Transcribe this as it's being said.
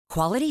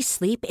Quality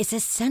sleep is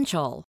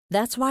essential.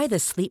 That's why the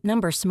Sleep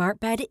Number Smart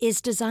Bed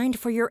is designed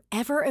for your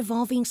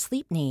ever-evolving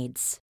sleep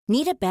needs.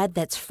 Need a bed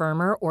that's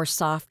firmer or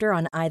softer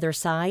on either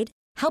side?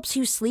 Helps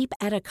you sleep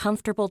at a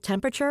comfortable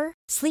temperature?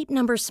 Sleep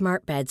Number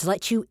Smart Beds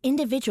let you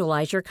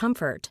individualize your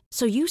comfort,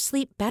 so you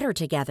sleep better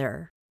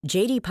together.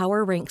 J.D.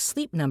 Power ranks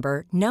Sleep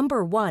Number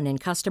number 1 in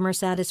customer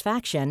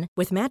satisfaction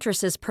with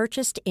mattresses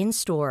purchased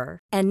in-store.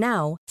 And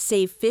now,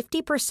 save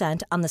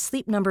 50% on the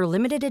Sleep Number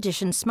Limited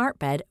Edition Smart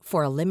Bed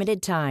for a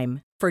limited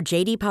time. For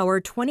J.D. Power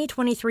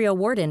 2023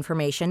 award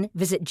information,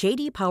 visit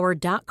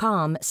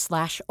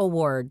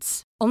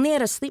jdpower.com/awards. Only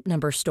at a Sleep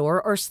Number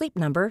store or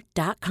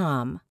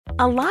sleepnumber.com.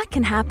 A lot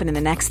can happen in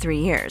the next 3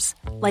 years.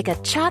 Like a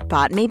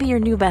chatbot may be your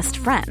new best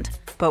friend.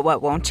 But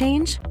what won't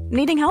change?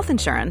 Needing health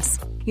insurance.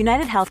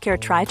 United Healthcare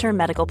Tri-Term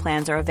Medical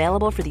Plans are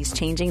available for these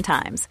changing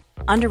times.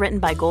 Underwritten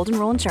by Golden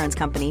Rule Insurance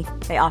Company,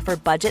 they offer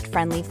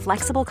budget-friendly,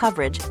 flexible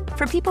coverage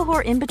for people who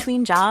are in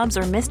between jobs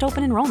or missed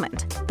open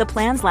enrollment. The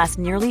plans last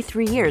nearly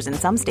 3 years in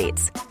some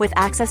states, with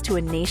access to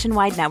a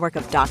nationwide network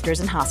of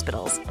doctors and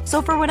hospitals.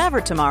 So for whatever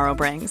tomorrow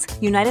brings,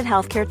 United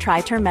Healthcare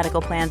Tri-Term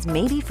Medical Plans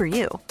may be for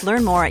you.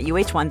 Learn more at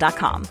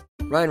uh1.com.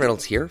 Ryan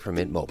Reynolds here from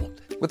Mint Mobile.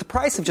 With the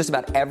price of just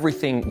about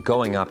everything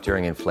going up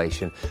during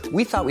inflation,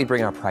 we thought we'd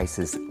bring our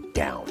prices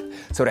down.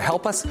 So to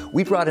help us,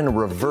 we brought in a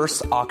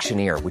reverse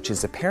auctioneer, which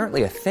is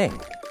apparently a thing.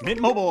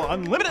 Mint Mobile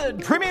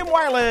Unlimited Premium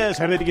Wireless.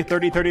 How to get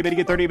 30, 30, bit to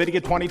get 30, bit to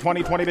get 20,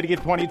 20, 20, bit to get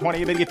 20,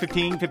 20, bit to get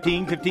 15,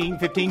 15, 15,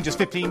 15, just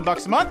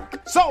 $15 a month?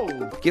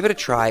 Sold! Give it a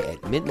try at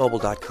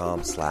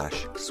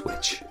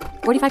mintmobile.com/switch.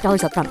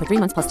 $45 up front for 3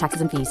 months plus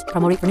taxes and fees.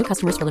 Promo rate for new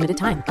customers for limited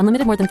time.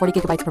 Unlimited more than 40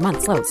 gigabytes per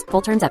month. Slows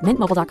full terms at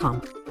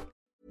mintmobile.com.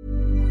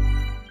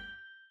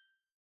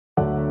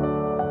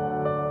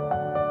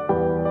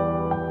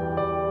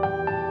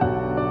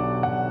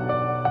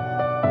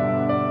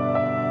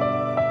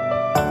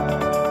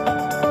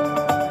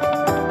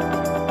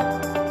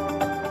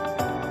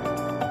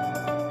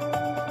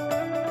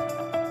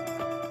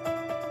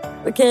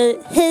 Okej,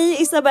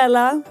 hej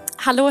Isabella.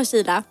 Hallå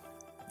Kila.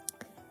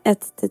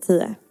 1 till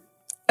 10.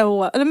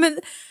 Men...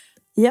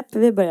 Japp,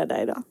 vi börjar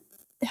där idag.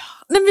 Ja,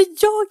 nej men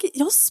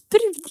jag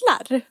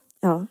sprudlar.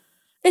 Ja.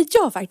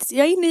 Jag faktiskt,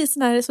 jag är inne i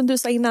sån här, som du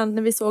sa innan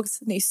när vi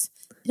sågs nyss.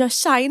 Jag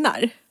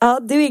shinar. Ja,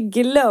 du är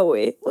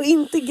glowy. Och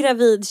inte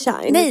gravid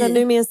shine. Nej. Utan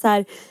du är mer så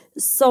här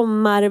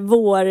sommar,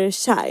 vår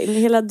shine.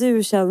 Hela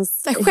du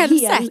känns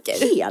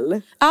självsäker.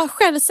 hel. Ja,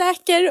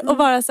 självsäker och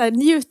bara så här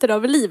njuter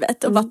av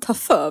livet och bara tar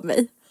för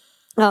mig.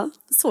 Ja.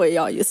 Så är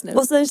jag just nu.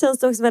 Och sen känns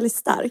du också väldigt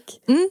stark.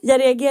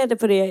 Jag reagerade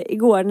på det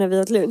igår när vi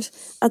åt lunch.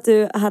 Att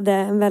du hade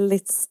en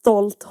väldigt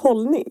stolt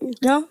hållning.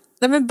 Ja,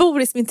 nej, men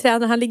Boris, min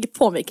tränare, han ligger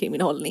på mig kring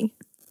min hållning.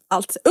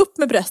 Alltså, upp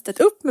med bröstet,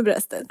 upp med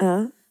bröstet.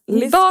 Ja.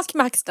 Bak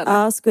med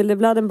axlarna. Ja,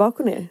 skulderbladen bak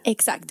och ner.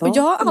 Exakt, Bak och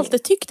jag har och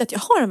alltid tyckt att jag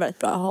har en väldigt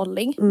bra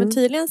hållning. Men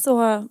tydligen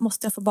så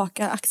måste jag få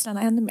baka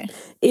axlarna ännu mer.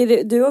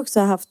 Du har också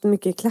haft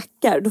mycket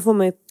klackar. Då får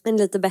man ju en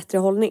lite bättre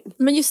hållning.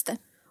 Men just det.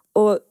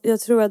 Och jag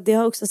tror att det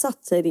har också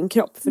satt sig i din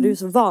kropp. För du är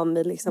så van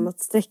vid liksom att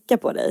sträcka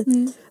på dig.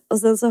 Och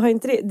sen så har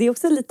inte det är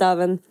också lite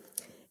av en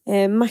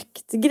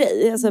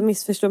maktgrej. Alltså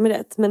missförstå mig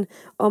rätt. Men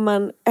om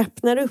man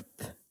öppnar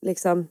upp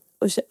liksom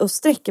och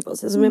sträcker på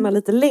sig så blir man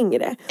lite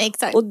längre.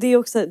 Exakt. Och det är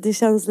också, det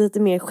känns lite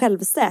mer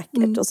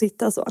självsäkert att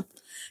sitta så.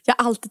 Jag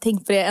har alltid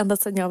tänkt på det ända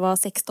sedan jag var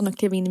 16 och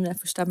klev in i mina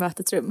första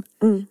mötesrum.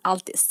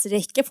 Alltid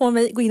sträcka på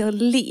mig, gå in och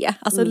le.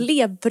 Alltså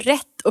le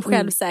brett och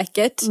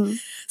självsäkert.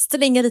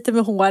 Stränga lite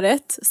med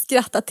håret,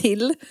 skratta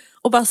till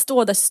och bara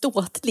stå där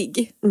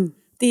ståtlig.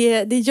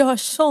 Det gör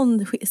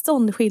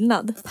sån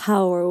skillnad.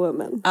 Power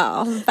woman.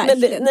 Ja,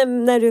 verkligen.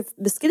 Men när du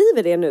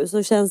beskriver det nu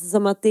så känns det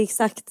som att det är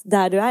exakt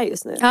där du är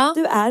just nu. Ja.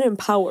 Du är en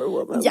power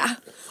woman. Ja,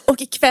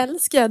 och ikväll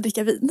ska jag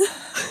dricka vin.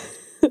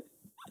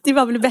 Det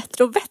bara blir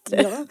bättre och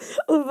bättre. Ja.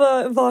 Och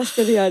var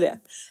ska du göra det?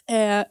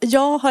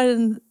 Jag har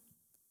en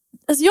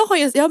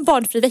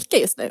barnfri vecka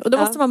just nu. Och då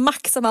måste man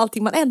maxa med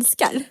allting man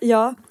älskar.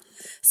 Ja.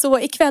 Så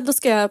ikväll då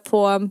ska jag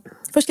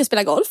först ska jag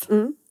spela golf.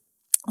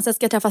 Och sen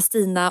ska jag träffa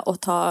Stina och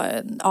ta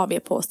en AV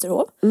på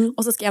Österhov.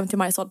 Och så ska jag hem till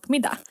Marisol på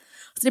middag.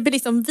 Så det blir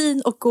liksom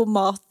vin och god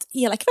mat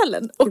hela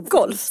kvällen. Och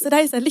golf. Så det här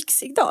är en sån här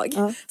lyxig dag.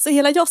 Ja. Så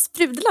hela jag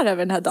sprudlar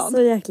över den här dagen.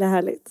 Så jäkla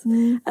härligt.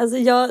 Alltså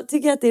jag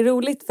tycker att det är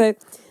roligt för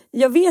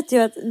jag vet ju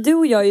att du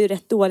och jag är ju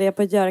rätt dåliga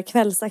på att göra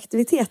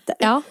kvällsaktiviteter.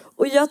 Ja.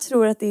 Och jag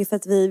tror att det är för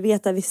att vi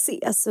vet att vi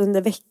ses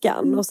under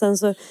veckan. Och sen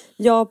så,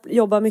 jag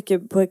jobbar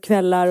mycket på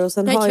kvällar och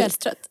sen jag är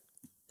kvällstrött.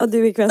 Ja,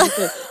 du är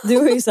kvällstrött. Du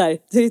är ju så här,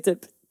 du är typ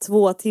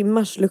 2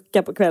 timmars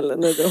lucka på kvällen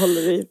när du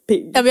håller dig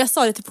pigg. Ja, men jag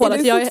sa det till Paul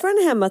att jag... Är du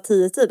fortfarande hemma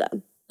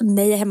 10-tiden?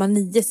 Nej, jag är hemma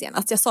 9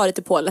 senast. Jag sa det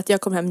till Paul att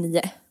jag kom hem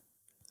 9.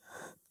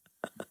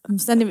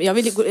 Sen jag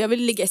vill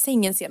ligga i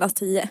sängen senast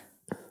 10.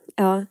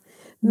 Ja,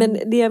 men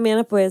det jag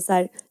menar på är så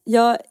här,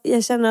 jag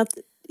känner att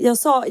jag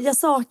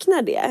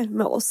saknar det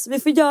med oss. Vi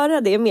får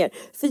göra det mer.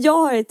 För jag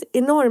har ett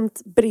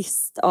enormt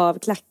brist av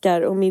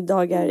klackar och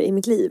middagar i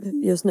mitt liv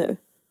just nu.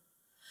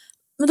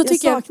 Men då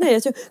tycker jag saknar det.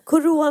 Jag tror,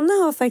 corona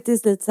har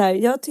faktiskt lite så här,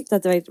 jag tyckte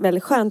att det var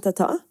väldigt skönt att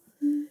ta.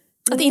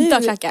 Att inte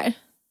ha klackar?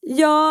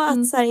 Ja,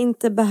 att så här,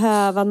 inte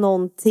behöva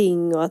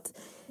någonting och att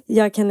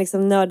jag kan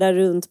liksom nörda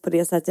runt på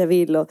det sätt jag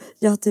vill. Och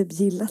jag har typ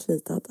gillat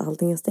lite att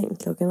allting är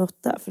stängt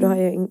 8:00. För då har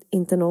jag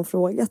inte någon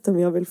frågat om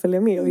jag vill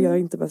följa med. Och jag har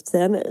inte behövt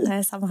säga nej.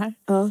 Nej, samma här.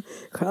 Ja,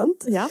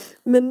 skönt. Ja.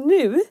 Men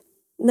nu,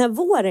 när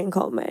våren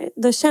kommer,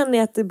 då känner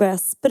jag att det börjar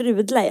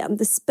sprudla igen.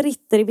 Det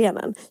spritter i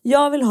benen.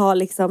 Jag vill ha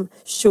liksom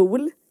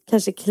kjol,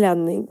 kanske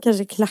klänning,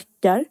 kanske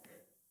klackar.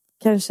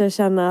 Kanske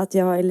känna att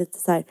jag är lite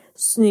så här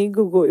snygg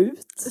och gå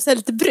ut. Så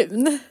lite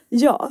brun.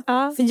 Ja,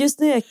 för just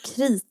nu är jag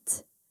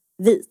kritvit.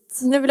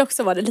 Jag vill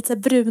också vara det. Lite så här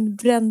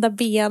brunbrända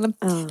ben.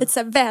 Lite så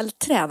här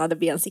vältränade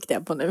ben siktar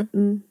jag på nu.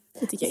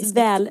 Det tycker jag är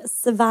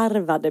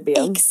välsvarvade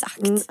ben.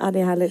 Exakt. Ja, det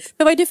är härligt.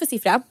 Men vad är du för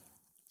siffra?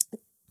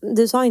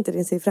 Du sa inte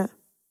din siffra.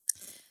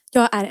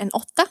 Jag är en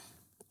 8.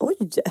 Oj,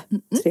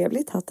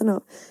 trevligt, hatten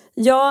av.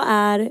 Jag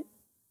är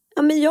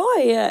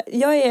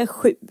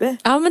 7.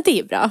 Ja, men det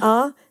är bra.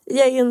 Ja,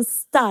 jag är en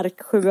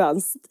stark 7.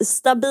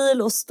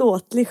 Stabil och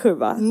ståtlig 7.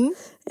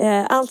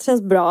 Allt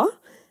känns bra.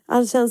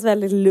 Allt känns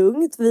väldigt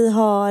lugnt. Vi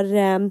har...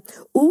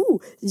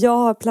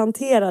 jag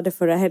planterade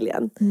förra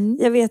helgen.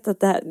 Jag vet att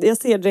det här... Jag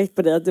ser direkt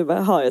på dig att du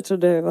bara, jag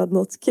trodde det var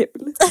något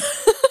kul.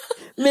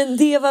 Men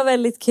det var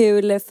väldigt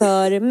kul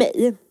för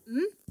mig.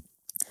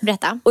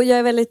 Berätta. Och jag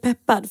är väldigt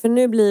peppad. För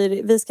nu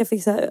vi ska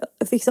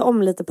fixa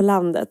om lite på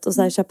landet. Och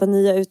så här, köpa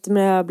nya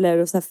utemöbler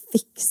och så här,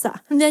 fixa.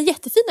 Ni har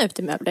jättefina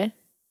utemöbler.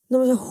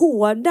 De är så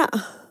hårda.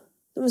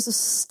 De är så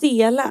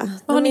stela.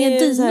 Har ni inga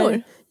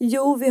dynor?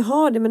 Jo, vi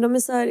har det. Men de är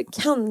så här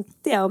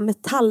kantiga och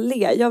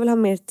metalliga. Jag vill ha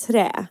mer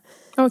trä.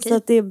 Okay. Så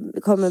att det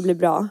kommer bli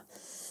bra.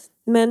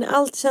 Men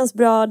allt känns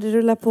bra. Det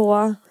rullar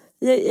på.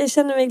 Jag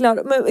känner mig glad.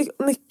 Men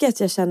mycket att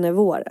jag känner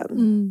våren.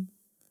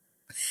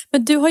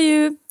 Men du har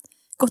ju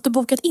gått och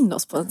bokat in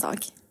oss på en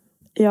sak.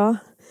 Ja.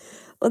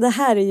 Och det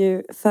här är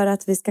ju för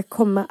att vi ska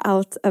komma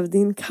out of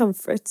din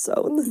comfort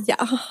zone.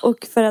 Ja.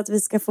 Och för att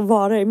vi ska få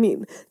vara i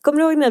min. Kommer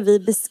du ihåg när vi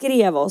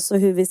beskrev oss och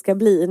hur vi ska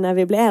bli när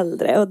vi blir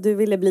äldre? Och du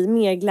ville bli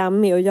mer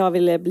glammig och jag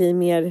ville bli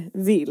mer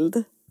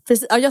vild.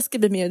 Precis, ja, jag ska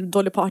bli mer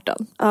Dolly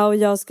Parton. Ja, och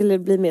jag skulle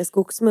bli mer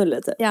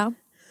skogsmulle typ. Ja.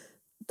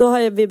 Då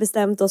har vi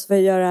bestämt oss för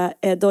att göra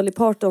Dolly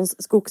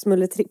Partons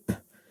skogsmulletripp.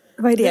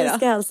 Vad är det då? Vi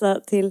ska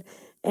alltså till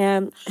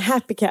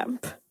Happy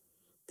Camp.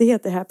 Det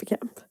heter Happy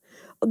Camp.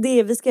 Och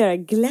vi ska göra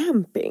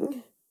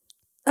glamping.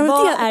 Ja,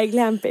 vad är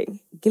glamping?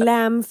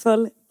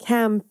 Glamful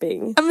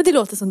camping. Ja, men det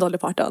låter som Dolly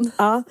Parton.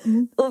 Ja,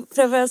 och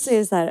framförallt så är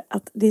det så här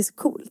att det är så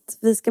coolt.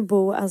 Vi ska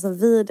bo alltså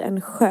vid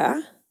en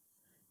sjö.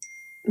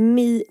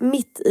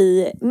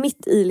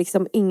 Mitt i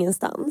liksom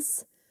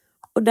ingenstans.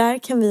 Och där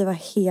kan vi vara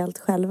helt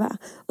själva.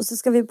 Och så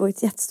ska vi bo i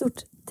ett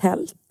jättestort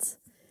tält.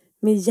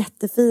 Med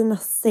jättefina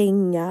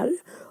sängar.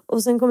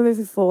 Och sen kommer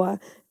vi få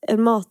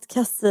en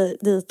matkasse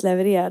dit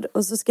levererad.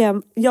 Och så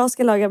ska jag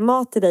ska laga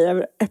mat till dig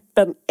över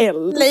öppen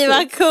eld. Nej,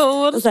 vad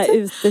coolt. Och så här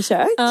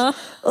utekök. Ja.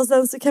 Och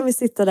sen så kan vi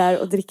sitta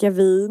där och dricka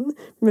vin.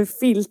 Med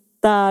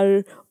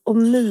filtar och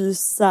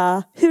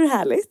mysa. Hur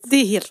härligt? Det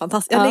är helt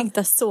fantastiskt. Jag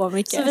längtar så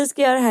mycket. Så vi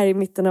ska göra det här i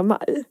mitten av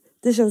maj.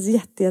 Det känns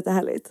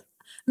jättehärligt.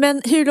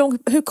 Men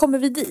hur kommer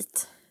vi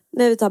dit?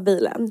 När vi tar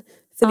bilen.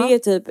 För det är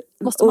typ...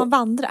 Måste man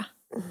vandra?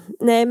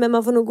 Nej, men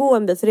man får nog gå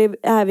en bit. För det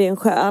är vid en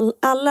sjö.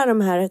 Alla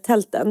de här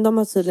tälten, de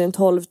har tydligen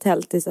 12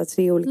 tält i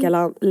 3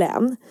 olika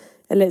län.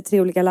 Eller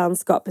 3 olika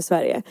landskap i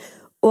Sverige.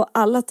 Och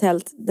alla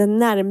tält, den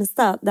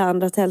närmsta, det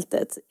andra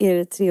tältet, är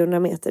det 300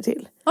 meter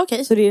till.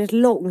 Okej. Så det är rätt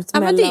långt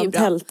mellan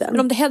tälten. Men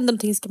om det händer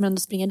någonting ska man ändå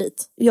springa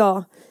dit.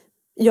 Ja,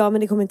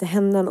 men det kommer inte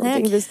hända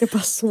någonting. Vi ska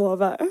bara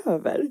sova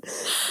över.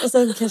 Och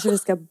sen kanske vi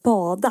ska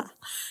bada.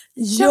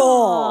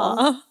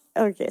 Ja!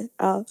 Okej,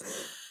 ja.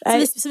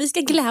 Så vi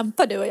ska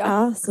glampa, du och jag.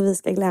 Ja, så vi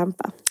ska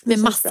glampa. Med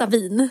massa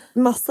vin.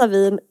 Massa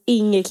vin,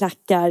 inga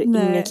klackar,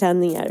 inga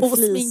klänningar.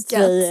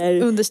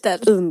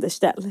 Osminkat,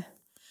 underställ.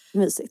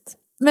 Mysigt.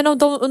 Men om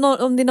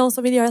det är någon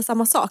som vill göra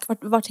samma sak,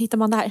 vart hittar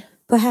man det här?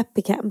 På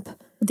Happy Camp.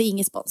 Det är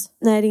ingen spons?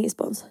 Nej, det är ingen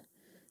spons.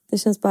 Det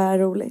känns bara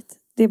roligt.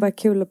 Det är bara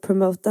kul att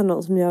promota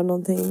någon som gör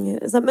någonting.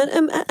 Men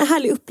en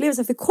härlig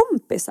upplevelse för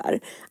kompisar.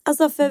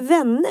 Alltså för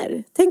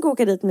vänner. Tänk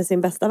åka dit med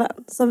sin bästa vän.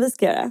 Som vi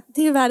ska göra.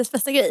 Det är ju världens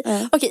bästa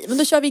grej. Okej, men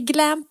då kör vi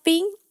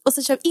glamping. Och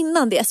så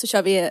innan det så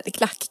kör vi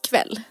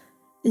klackkväll.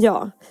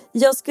 Ja,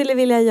 jag skulle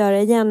vilja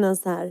göra igen en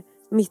så här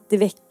mitt i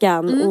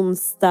veckan,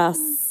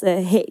 onsdags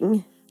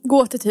häng.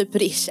 Gå till typ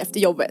Rish efter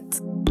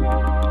jobbet.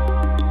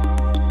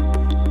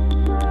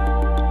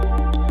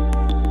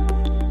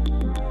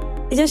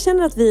 Jag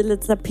känner att vi är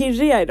lite så här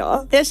pirriga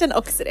idag. Jag känner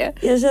också det.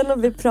 Jag känner att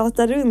vi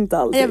pratar runt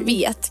allting. Jag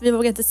vet, vi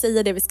vågar inte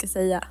säga det vi ska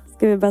säga.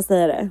 Ska vi bara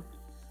säga det?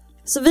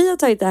 Så vi har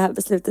tagit det här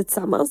beslutet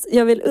tillsammans.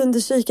 Jag vill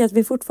undersöka att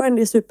vi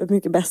fortfarande är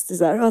supermycket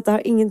bästisar. Och att det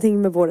har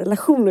ingenting med vår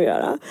relation att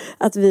göra.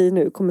 Att vi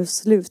nu kommer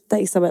sluta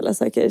Isabella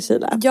söker i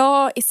Kila.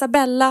 Ja,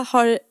 Isabella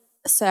har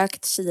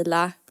sökt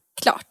Kila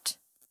klart.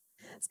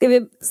 Ska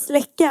vi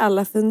släcka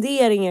alla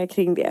funderingar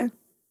kring det?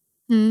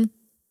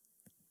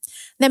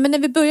 Nej, men när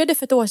vi började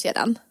för ett år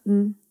sedan.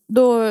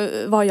 Då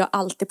var jag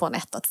alltid på en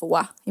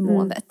 1-2 i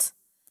måendet.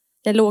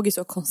 Jag låg ju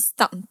så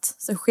konstant.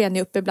 Så sken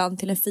jag upp ibland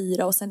till en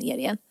 4 och sen ner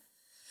igen.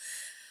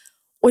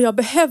 Och jag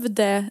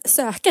behövde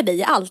söka dig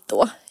i allt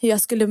då. Hur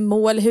jag skulle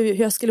må, eller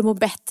hur jag skulle må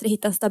bättre,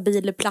 hitta en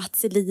stabil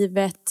plats i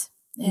livet.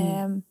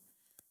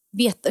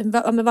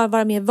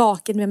 Vara mer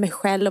vaken med mig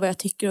själv och vad jag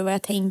tycker och vad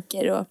jag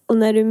tänker. Och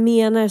när du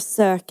menar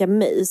söka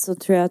mig så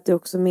tror jag att du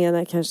också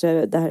menar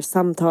kanske det här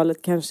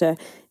samtalet kanske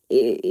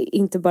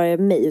inte bara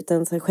mig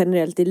utan så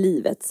generellt i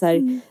livet. Så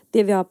här,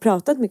 det vi har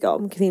pratat mycket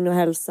om,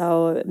 kvinnohälsa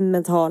och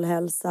mental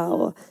hälsa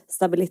och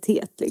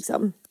stabilitet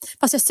liksom.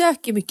 Fast jag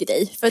söker mycket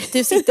dig för att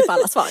du sitter på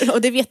alla svar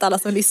och det vet alla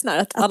som lyssnar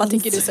att alla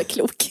tycker du är så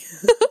klok.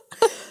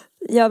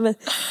 Ja men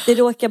det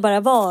råkar bara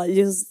vara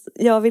just,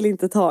 jag vill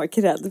inte ta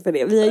cred för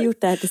det. Vi har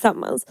gjort det här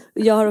tillsammans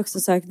och jag har också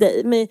sökt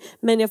dig.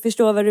 Men jag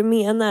förstår vad du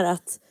menar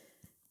att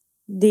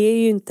det är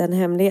ju inte en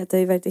hemlighet. Det har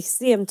ju varit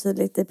extremt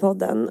tydligt i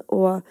podden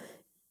och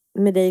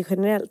med dig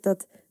generellt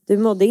att du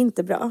mådde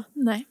inte bra.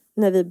 Nej.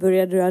 När vi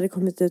började, du hade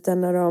kommit ut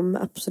en av de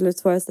absolut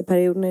svåraste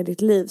perioderna i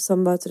ditt liv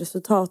som var ett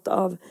resultat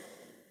av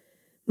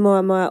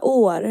många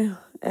år.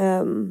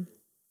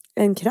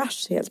 En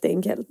krasch helt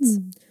enkelt.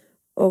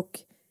 Och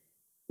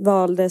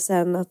valde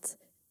sen att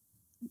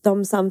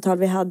de samtal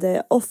vi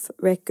hade off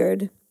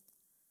record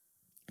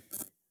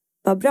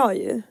var bra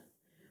ju.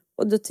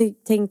 Och då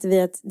tänkte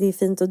vi att det är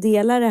fint att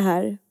dela det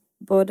här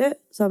både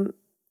som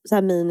så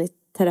här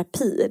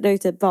miniterapi. Det har ju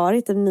typ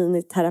varit en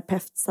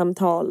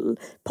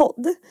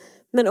miniterapeutsamtal-podd.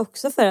 Men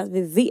också för att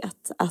vi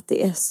vet att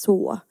det är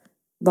så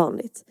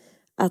vanligt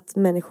att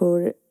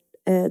människor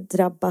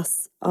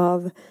drabbas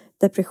av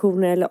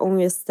depressioner eller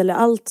ångest eller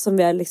allt som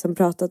vi har liksom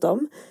pratat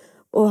om.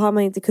 Och har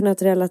man inte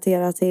kunnat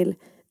relatera till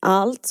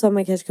allt så har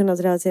man kanske kunnat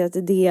relatera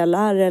till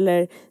delar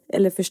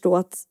eller förstå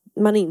att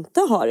man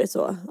inte har det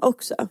så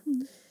också.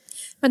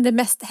 Men det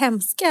mest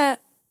hemska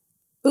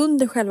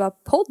under själva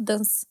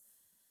poddens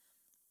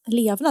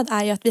levnad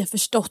är ju att vi har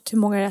förstått hur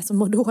många det är som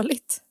mår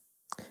dåligt.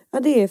 Ja,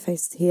 det är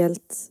faktiskt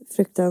helt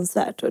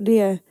fruktansvärt och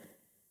det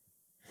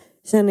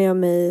känner jag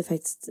mig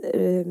faktiskt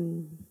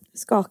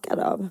skakad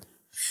av.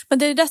 Men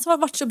det är det som har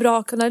varit så bra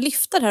att kunna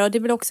lyfta det här och det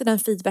är väl också den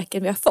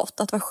feedbacken vi har fått.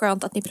 Att det var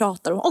skönt att ni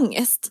pratar om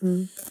ångest.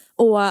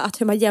 Och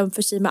att hur man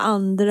jämför sig med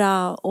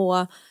andra och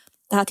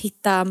det här att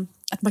hitta,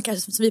 att man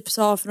kanske som vi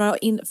sa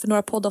för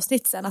några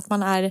poddavsnitt sen, att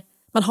man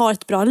har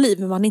ett bra liv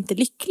men man är inte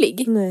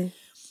lycklig. Nej.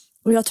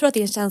 Och jag tror att det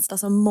är en känsla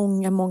som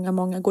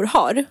många går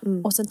har.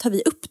 Och sen tar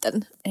vi upp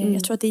den.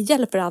 Jag tror att det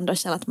hjälper andra att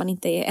känna att man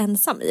inte är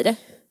ensam i det.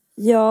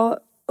 Ja,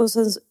 och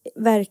sen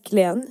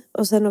verkligen.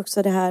 Och sen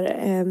också det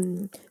här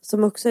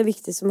som också är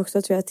viktigt, som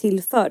också tror jag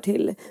tillför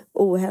till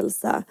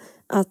ohälsa.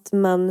 Att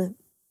man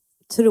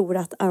tror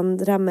att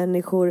andra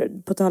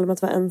människor, på tal om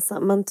att vara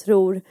ensam, man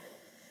tror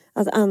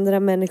att andra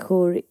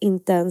människor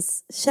inte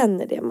ens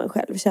känner det man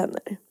själv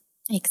känner.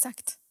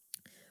 Exakt.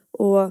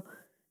 Och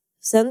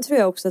sen tror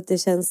jag också att det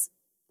känns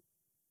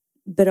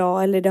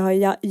bra, eller det har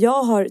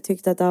jag har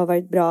tyckt att det har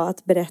varit bra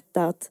att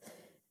berätta att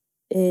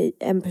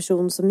en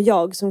person som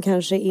jag, som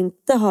kanske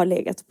inte har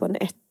legat på en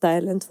 1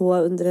 eller en 2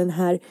 under den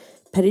här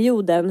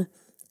perioden,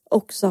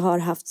 också har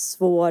haft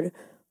svår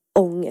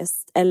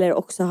ångest eller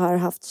också har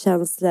haft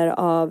känslor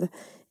av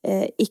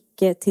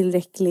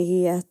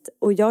icke-tillräcklighet,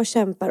 och jag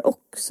kämpar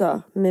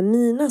också med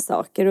mina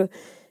saker, och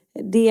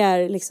det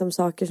är liksom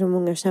saker som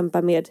många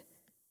kämpar med.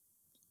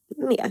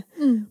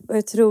 Och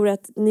jag tror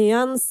att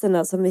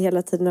nyanserna som vi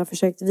hela tiden har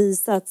försökt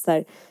visa, att så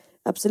här,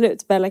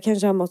 absolut, Bella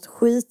kanske har mått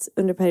skit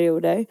under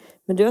perioder,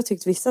 men du har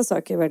tyckt vissa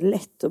saker har varit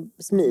lätt och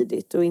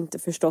smidigt och inte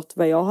förstått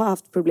vad jag har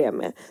haft problem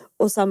med,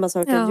 och samma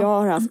sak att jag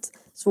har haft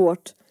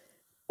svårt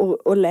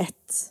och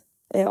lätt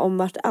om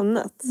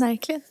vartannat.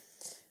 Verkligen.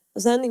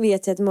 Och sen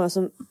vet jag att många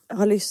som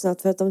har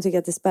lyssnat för att de tycker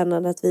att det är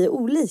spännande att vi är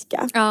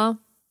olika. Ja.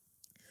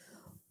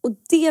 Och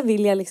det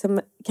vill jag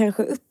liksom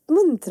kanske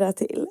uppmuntra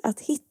till. Att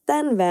hitta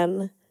en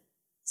vän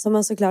som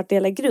man såklart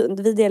delar grund.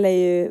 Vi delar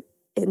ju,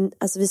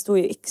 alltså vi står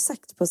ju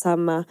exakt på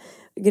samma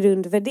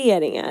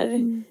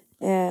grundvärderingar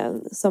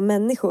som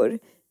människor.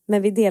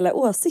 Men vi delar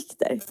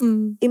åsikter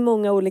i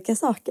många olika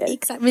saker.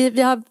 Exakt,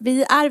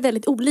 vi är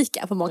väldigt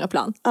olika på många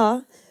plan.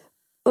 Ja,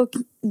 och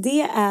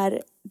det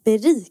är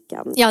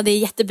berikande. Ja, det är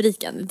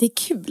jätteberikande. Det är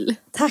kul.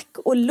 Tack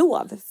och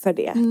lov för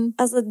det.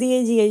 Alltså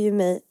det ger ju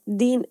mig,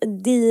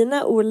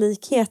 dina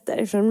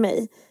olikheter från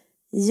mig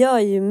gör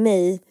ju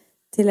mig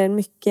till en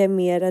mycket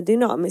mer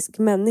dynamisk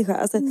människa.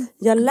 Alltså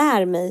jag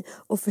lär mig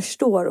och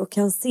förstår och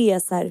kan se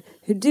så här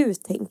hur du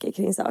tänker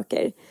kring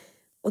saker.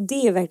 Och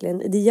det är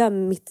verkligen, det gör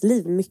mitt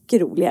liv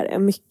mycket roligare,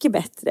 mycket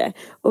bättre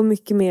och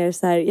mycket mer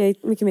så här, jag är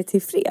mycket mer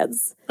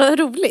tillfreds. Vad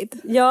roligt.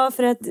 Ja,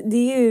 för att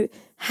det är ju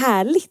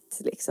härligt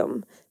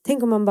liksom.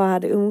 Tänk om man bara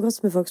hade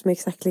umgåtts med folk som är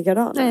exakt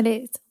likadana. Nej, det är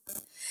det.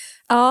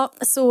 Ja,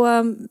 så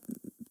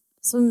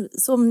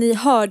som ni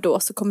hör då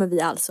så kommer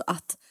vi alltså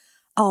att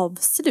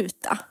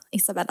avsluta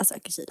Isabella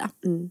söker Kila.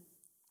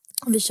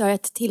 Och vi kör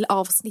ett till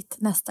avsnitt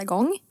nästa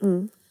gång.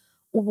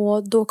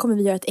 Och då kommer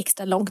vi göra ett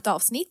extra långt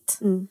avsnitt.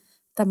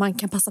 Där man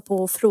kan passa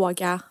på att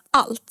fråga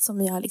allt som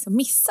vi har liksom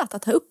missat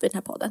att ta upp i den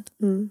här podden.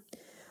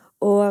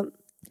 Och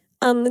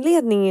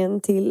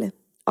anledningen till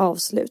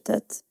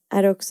avslutet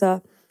är också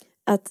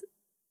att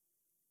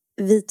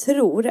vi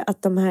tror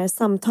att de här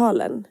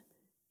samtalen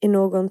är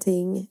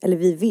någonting, eller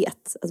vi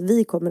vet att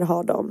vi kommer att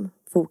ha dem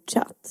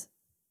fortsatt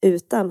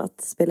utan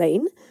att spela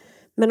in.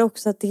 Men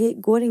också att det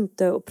går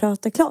inte att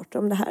prata klart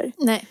om det här.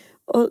 Nej.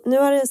 Och nu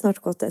har det snart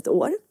gått 1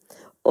 år.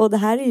 Och det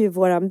här är ju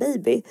våran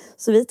baby.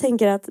 Så vi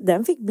tänker att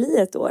den fick bli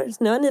 1 år.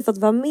 Så nu har ni fått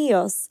vara med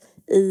oss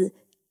i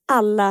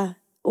alla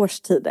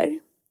årstider.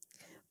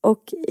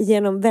 Och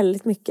genom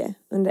väldigt mycket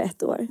under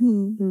 1 år.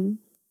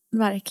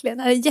 Verkligen.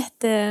 Det är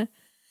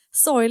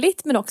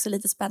jättesorgligt men också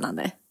lite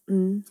spännande.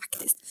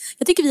 Faktiskt.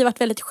 Jag tycker vi har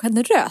varit väldigt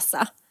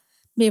generösa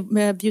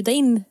med att bjuda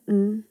in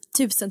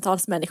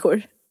tusentals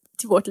människor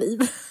till vårt liv.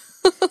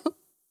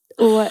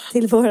 Och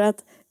till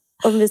vårat,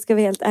 om vi ska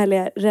vara helt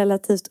ärliga,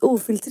 relativt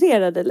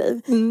ofiltrerade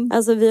liv.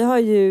 Alltså vi har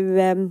ju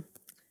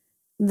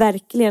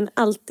verkligen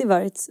alltid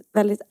varit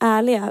väldigt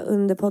ärliga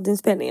under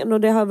poddinspelningen.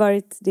 Och det har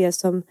varit det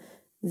som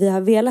vi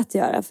har velat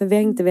göra. För vi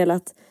har inte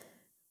velat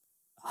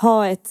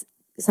ha ett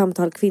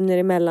samtal kvinnor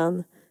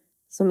emellan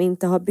som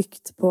inte har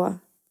byggt på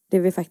det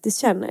vi faktiskt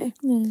känner.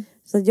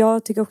 Så att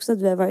jag tycker också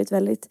att vi har varit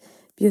väldigt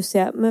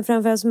bjussiga. Men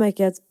framförallt så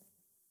märker jag att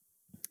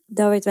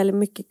det har varit väldigt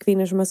mycket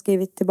kvinnor som har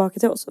skrivit tillbaka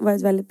till oss och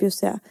varit väldigt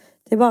bjussiga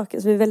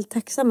tillbaka. Så vi är väldigt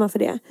tacksamma för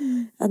det.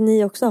 Att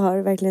ni också har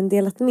verkligen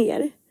delat med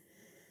er.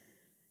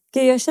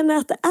 Jag känner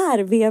att det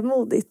är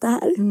vemodigt det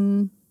här.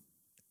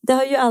 Det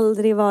har ju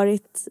aldrig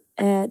varit,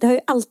 det har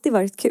ju alltid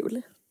varit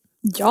kul.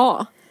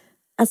 Ja.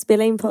 Att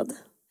spela in podd.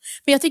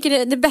 Men jag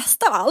tycker det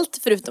bästa av allt,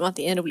 förutom att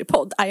det är en rolig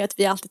podd, är ju att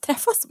vi alltid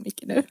träffas så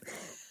mycket nu.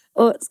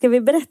 Och ska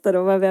vi berätta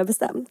då vad vi har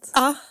bestämt?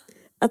 Ja.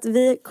 Att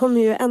vi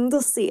kommer ju ändå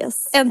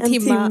ses en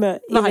timme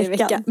i varje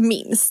vecka,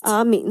 minst.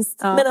 Ja, minst.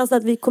 Ja. Men alltså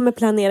att vi kommer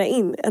planera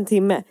in 1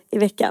 timme i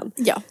veckan.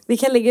 Ja. Vi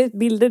kan lägga ut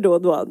bilder då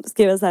och då.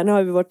 Skriva så här, nu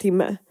har vi vår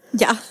timme.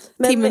 Ja,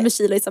 timmen med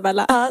Sheila och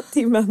Isabella. Ja,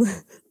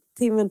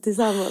 timmen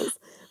tillsammans.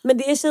 Men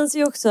det känns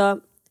ju också,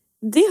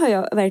 det har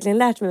jag verkligen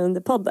lärt mig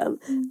under podden.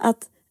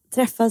 Att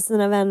träffa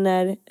sina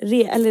vänner,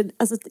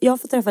 alltså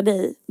jag får träffa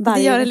dig varje vecka.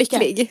 Det gör en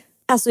lycklig.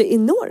 Alltså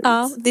enormt.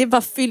 Ja, det är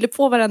bara fyller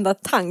på varenda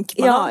tank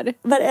man har.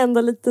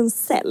 Varenda liten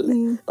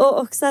cell.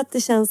 Och också att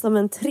det känns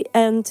som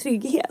en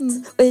trygghet.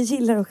 Och jag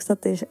gillar också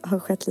att det har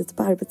skett lite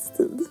på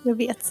arbetstid. Jag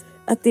vet.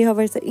 Att det har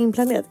varit så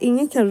inplanerat.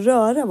 Ingen kan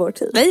röra vår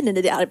tid. Nej,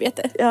 det är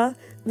arbete. Ja,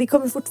 vi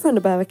kommer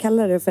fortfarande behöva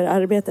kalla det för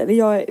arbete.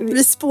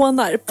 Vi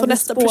spånar på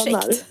nästa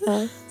projekt.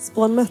 Ja,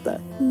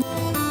 spånmöte.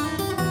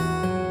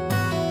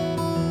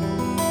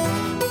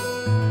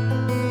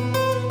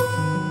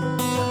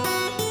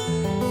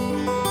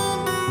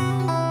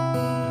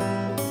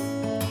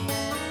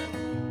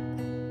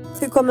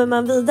 Hur kommer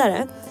man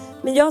vidare?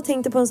 Men jag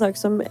tänkte på en sak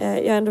som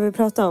jag ändå vill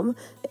prata om.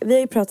 Vi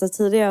har ju pratat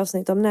tidigare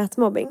avsnitt om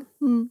nätmobbing.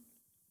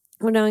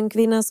 Och det var en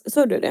kvinna,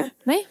 såg du det?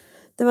 Nej.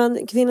 Det var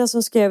en kvinna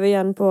som skrev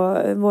igen på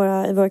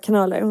våra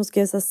kanaler. Hon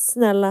skrev så här,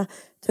 snälla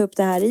ta upp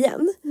det här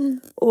igen.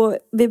 Och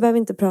vi behöver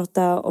inte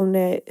prata om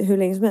det hur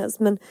länge som helst.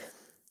 Men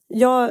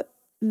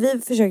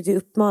vi försökte ju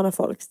uppmana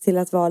folk till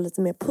att vara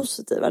lite mer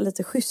positiva,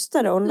 lite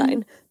schysstare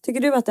online.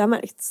 Tycker du att det har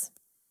märkts?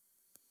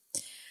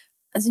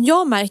 Alltså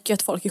jag märker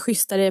att folk är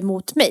schysstare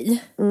mot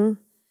mig.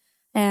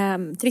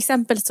 Till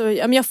exempel så,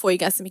 jag får ju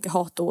ganska mycket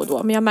hat då och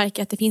då. Men jag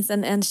märker att det finns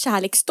en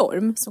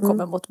kärleksstorm som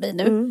kommer mot mig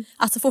nu.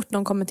 Alltså fort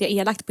någon kommenterar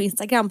elakt på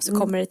Instagram så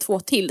kommer det 2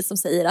 till som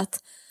säger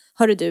att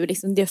hörru du,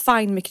 liksom, det är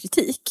fine med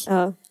kritik.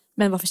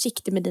 Men var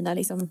försiktig med dina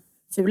liksom,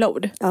 fula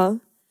ord.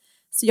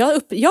 Så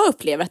jag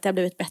upplever att det har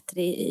blivit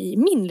bättre i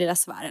min lilla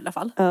sfär i alla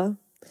fall.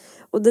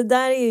 Och det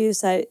där är ju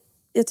så här,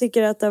 jag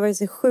tycker att det har varit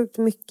så sjukt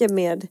mycket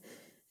med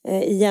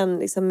igen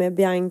liksom med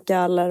Bianca,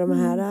 alla de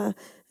här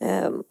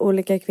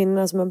olika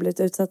kvinnorna som har blivit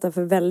utsatta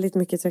för väldigt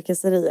mycket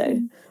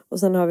trakasserier. Och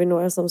sen har vi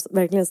några som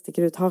verkligen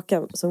sticker ut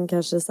hakan, som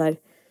kanske så här,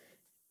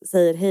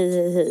 säger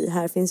hej,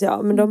 här finns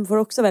jag. Men de får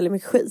också väldigt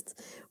mycket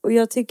skit. Och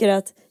jag tycker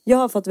att jag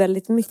har fått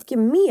väldigt mycket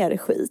mer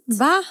skit.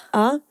 Va?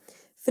 Ja,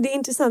 för det är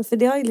intressant, för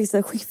det har ju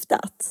liksom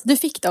skiftat. Du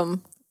fick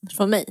dem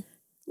från mig?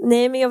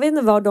 Nej, men jag vet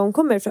inte var de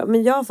kommer ifrån.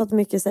 Men jag har fått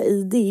mycket så här,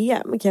 i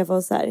DM. Kan jag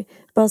få så här,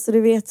 bara så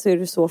du vet så är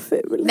du så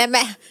ful. Nej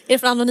men, är det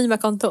från anonyma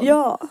konton?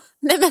 Ja.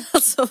 Nej men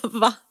alltså,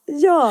 va?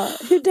 Ja,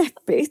 hur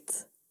deppigt.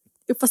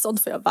 Jo, fast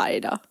sånt får jag varje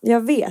dag.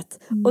 Jag vet.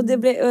 Och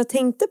jag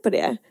tänkte på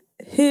det.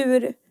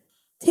 Hur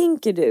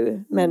tänker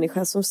du,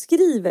 människa som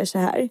skriver så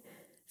här?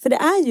 För det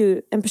är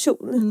ju en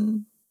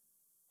person.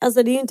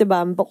 Alltså det är ju inte bara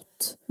en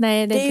bot.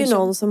 Nej, det är ju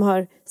någon som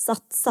har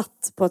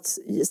satt på att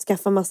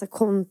skaffa massa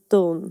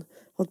konton.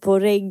 Hållit på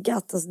och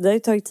reggat. Alltså det har ju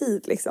tagit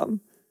tid liksom.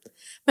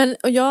 Men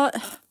och jag,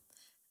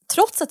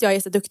 trots att jag är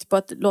så duktig på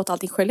att låta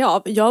allting skölja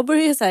av, jag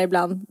börjar ju så här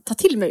ibland ta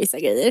till mig vissa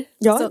grejer.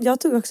 Ja, så, jag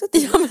tog också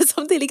till. Ja, men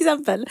som till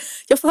exempel,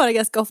 jag får höra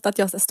ganska ofta att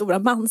jag har så här stora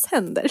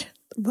manshänder.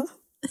 Va?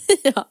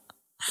 Ja.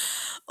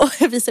 Och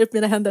jag visar upp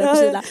mina händer på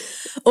Sheila.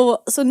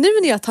 Och så nu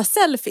när jag tar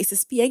selfies i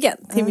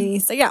spegeln till min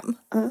Instagram,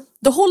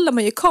 då håller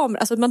man ju kameran,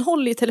 alltså man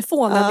håller ju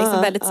telefonen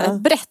liksom väldigt så här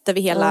brett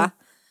över hela,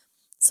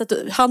 så att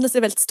handen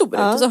ser väldigt stor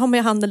ut. Och så har man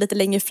ju handen lite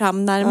längre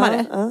fram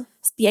närmare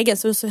spegeln,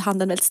 så ser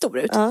handen väldigt stor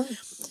ut.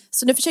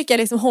 Så nu försöker jag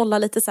liksom hålla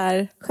lite så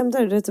här.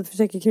 Skämtar du att du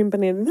försöker krympa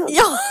ner din hand?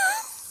 Ja!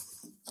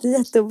 Det är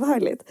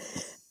jätteobehagligt.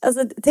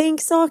 Alltså,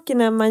 tänk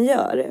sakerna man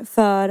gör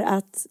för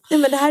att... Nej,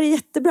 men det här är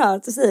jättebra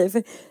att du säger.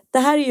 För det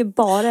här är ju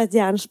bara ett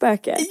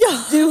hjärnspöke. Ja.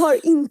 Du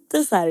har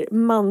inte så här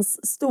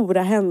mans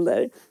stora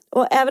händer.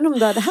 Och även om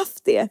du hade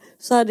haft det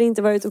så hade det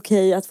inte varit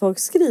okej att folk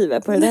skriver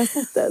på det där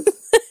sättet.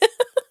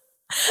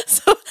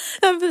 Så,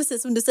 ja,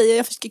 precis som du säger,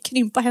 jag försöker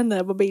krympa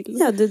händerna på bild.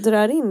 Ja, du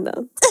drar in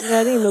den.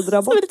 Drar in och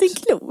drar bort. Som en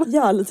liten klo.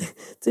 Ja, lite.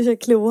 Du kör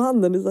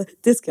klohanden. Så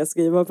det ska jag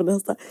skriva på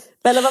nästa.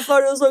 Bella, varför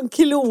har du en sån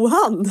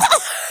klohand?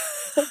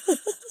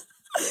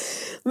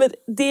 Men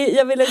det,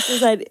 jag vill också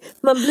säga,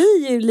 man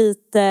blir ju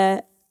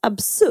lite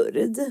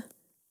absurd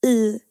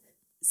i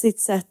sitt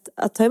sätt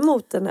att ta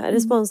emot den här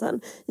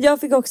responsen. Jag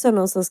fick också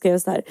någon som skrev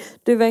så här: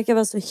 du verkar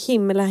vara så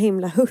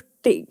himla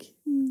hurtig.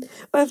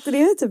 Och efter det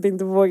har jag typ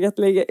inte vågat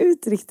lägga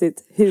ut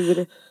riktigt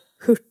hur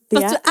hurtig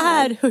jag är. Fast du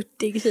är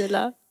hurtig,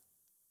 Kila.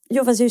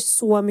 Jo, fast jag är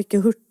så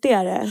mycket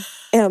hurtigare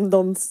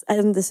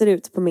än det ser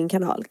ut på min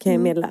kanal, kan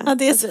jag meddela. Ja,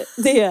 det är så.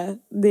 Alltså,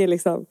 det är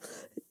liksom...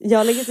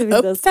 Jag lägger typ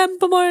inte... Upp 5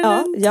 på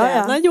morgonen,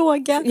 träna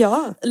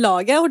yoga,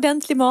 laga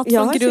ordentlig mat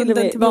från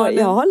grunden till barnen.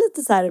 Jag har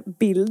lite så här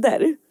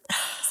bilder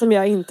som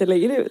jag inte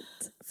lägger ut.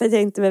 För att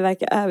jag inte vill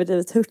verka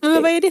överdrivet hurtig.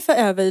 Men vad är det för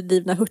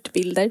överdrivna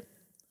hurtbilder?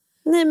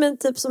 Nej, men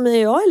typ som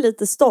jag är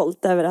lite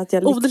stolt över att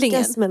jag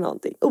lyckas med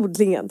någonting.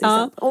 Odlingen till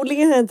exempel.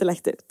 Odlingen har jag inte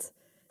lagt ut.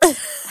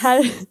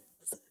 Här...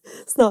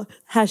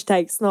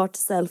 snart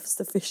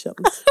self-sufficient.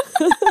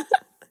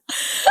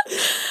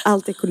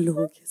 Allt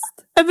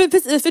ekologiskt. Men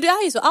precis, för du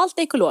är ju så, allt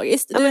är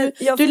ekologiskt.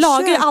 Du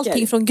lagar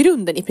allting från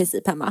grunden i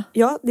princip hemma.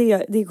 Ja, det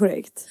är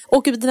korrekt.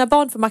 Och dina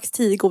barn får max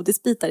 10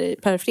 godisbitar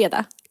per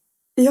fredag.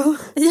 Ja.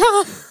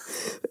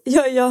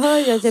 Jag hör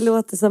ju att jag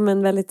låter som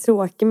en väldigt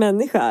tråkig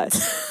människa.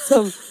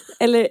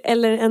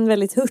 Eller en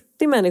väldigt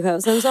hurtig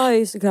människa. Sen så har jag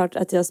ju såklart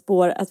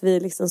att vi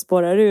liksom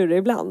spårar ur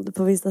ibland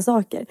på vissa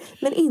saker.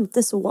 Men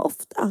inte så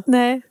ofta.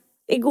 Nej.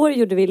 Igår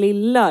gjorde vi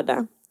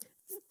lillördag.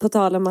 På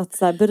tal om att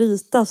så här,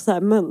 bryta så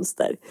här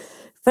mönster.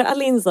 För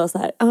Alin sa så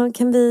här: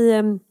 kan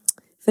vi...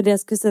 För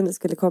deras kusiner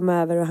skulle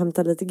komma över och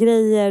hämta lite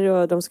grejer.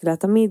 Och de skulle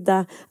äta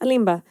middag.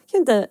 Alin bara: kan vi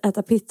inte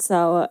äta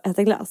pizza och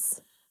äta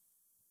glass?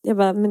 Jag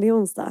bara: men det är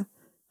onsdag.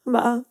 Han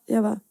bara: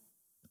 jag bara: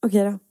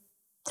 okej då.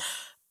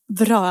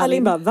 Bra,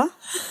 Alin bara: va?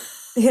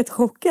 Jag är helt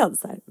chockad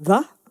så här: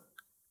 va?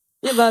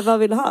 Jag bara: vad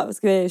vill du ha?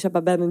 Ska vi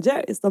köpa Ben &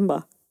 Jerry's? De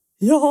bara: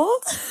 ja.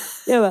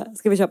 Jag bara: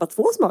 ska vi köpa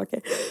 2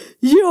 smaker?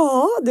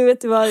 Ja, du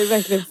vet, det var ju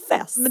verkligen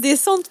fest. Men det är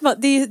sånt,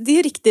 det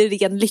är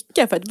riktigt ren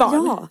lycka för ett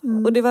barn. Ja,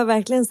 och det var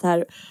verkligen så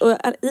här. Och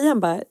Ian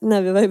bara,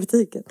 när vi var i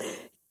butiken: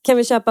 kan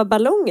vi köpa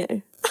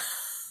ballonger?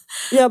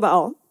 Jag bara: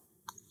 ja.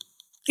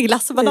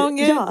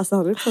 Glassballonger? Ja, alltså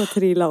han höll på att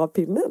trilla av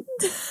pinnen.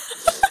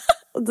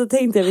 Och då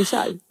tänkte jag: vi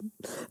kör.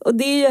 Och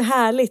det är ju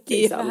härligt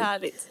liksom. Det är för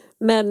härligt.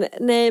 Men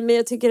nej, men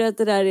jag tycker att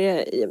det där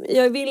är...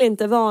 Jag vill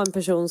inte vara en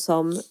person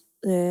som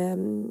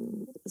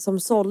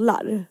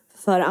sållar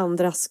för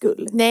andras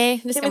skull.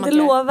 Nej, det ska kan man vi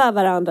inte lova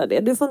varandra det?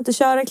 Du får inte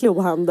köra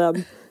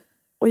klohanden.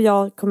 Och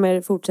jag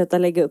kommer fortsätta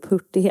lägga upp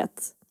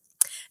hurtighet.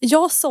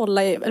 Jag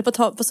sållar ju,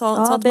 eller på så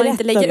att man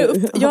inte lägger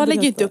upp. Jag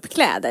lägger inte upp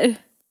kläder.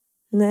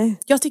 Nej.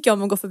 Jag tycker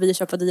om att gå förbi och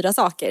köpa dyra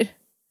saker.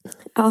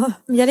 Ja.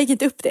 Men jag lägger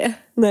inte upp det.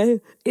 Nej.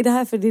 Är det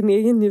här för din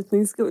egen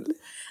njutnings skull?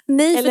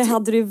 Nej, eller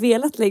hade du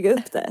velat lägga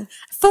upp det?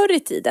 Förr i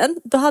tiden,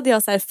 då hade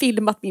jag så här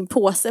filmat min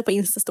påse på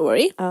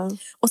Instastory.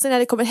 Och sen när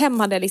det kommer hem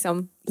hade jag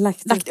liksom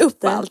lagt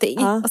upp allting.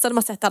 Och så hade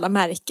man sett alla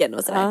märken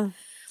och sådär.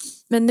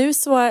 Men nu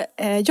så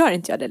gör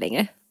inte jag det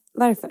längre.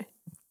 Varför?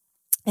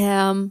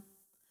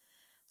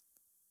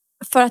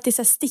 För att det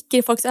så här sticker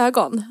i folks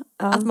ögon.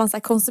 Att man så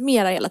här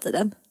konsumerar hela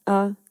tiden.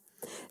 Ja.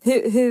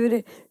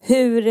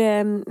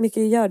 Hur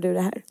mycket gör du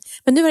det här?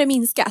 Men nu har det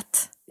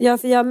minskat. Ja,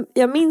 för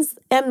jag minns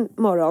en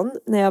morgon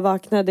när jag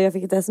vaknade och jag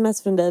fick ett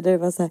sms från dig där det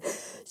var så här: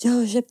 jag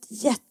har köpt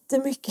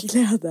jättemycket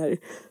kläder.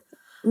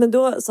 Men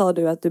då sa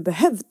du att du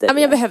behövde det. Ja,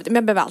 men jag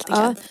behöver alltid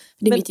kläder.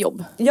 Det är mitt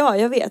jobb. Ja,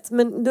 jag vet.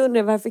 Men då undrar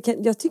jag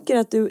varför jag tycker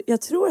att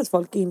jag tror att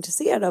folk är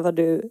intresserade av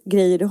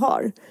grejer du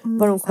har.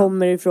 Var de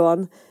kommer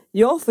ifrån.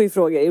 Jag får ju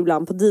fråga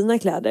ibland på dina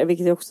kläder,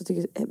 vilket jag också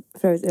tycker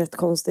är rätt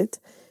konstigt.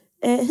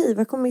 Hej,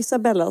 var kommer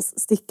Isabellas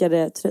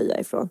stickade tröja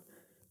ifrån?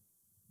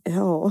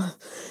 Ja,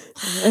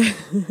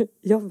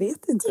 jag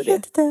vet inte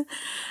det.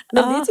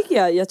 Men det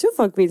tycker jag tror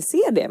folk vill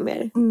se det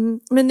mer.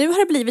 Men nu har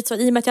det blivit så,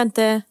 i och med att jag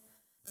inte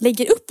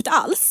lägger upp det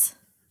alls.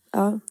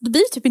 Då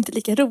blir det typ inte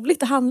lika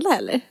roligt att handla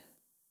heller.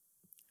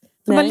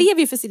 För man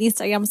lever ju för sin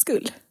Instagrams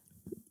skull.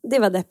 Det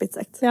var deppigt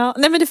sagt. Ja,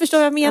 nej men du förstår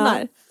vad jag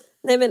menar.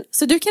 Nej, men...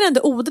 Så du kan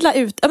ändå odla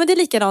ut, ja men det är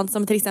likadant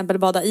som till exempel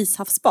bada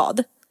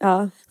ishavsbad.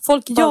 Ja.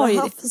 Folk gör ju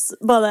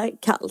bada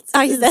kallt.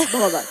 Ja,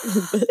 isbada.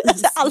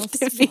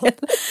 Allt är fel.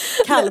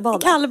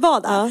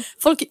 Kallbada. Ja.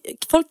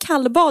 Folk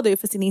kallbadar ju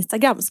för sin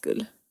Instagrams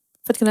skull.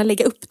 För att kunna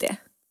lägga upp det.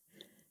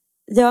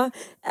 Ja,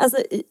 alltså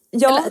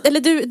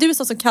Eller du är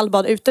så som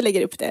kallbad ute och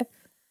lägger upp det.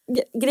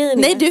 Grejen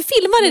är... Nej, du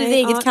filmade ditt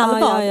eget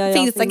kallbad på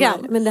Instagram.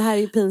 Filmar. Men det här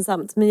är ju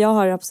pinsamt. Men jag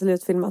har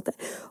absolut filmat det.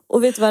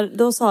 Och vet du vad,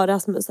 då sa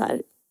Rasmus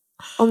här: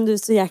 om du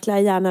så jäkla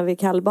gärna vill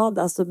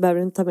kallbada så behöver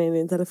du inte ta med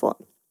din telefon.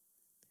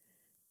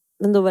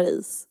 Men då var det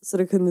is. Så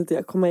då kunde inte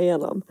jag komma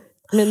igenom.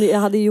 Men jag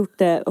hade gjort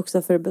det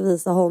också för att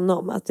bevisa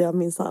honom att jag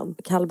minsann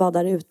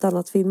kallbadar utan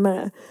att filma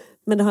det.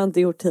 Men det har jag inte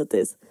gjort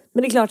hittills.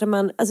 Men det är klart att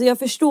alltså jag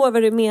förstår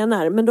vad du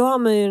menar. Men då har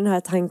man ju den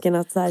här tanken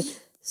att så här,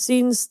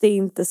 syns det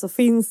inte så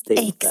finns det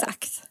inte.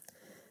 Exakt.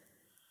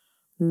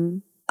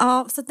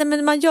 Ja, så att,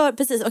 men man gör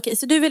precis. Okej,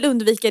 så du vill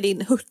undvika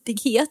din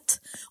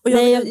hurtighet. Och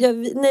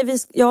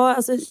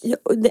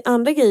det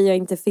andra grejer jag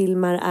inte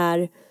filmar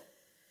är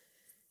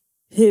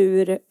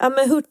hur, ja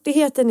men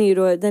hurtigheten är ju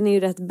då, den är ju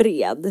rätt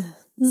bred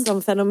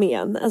som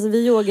fenomen. Alltså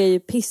vi yogar ju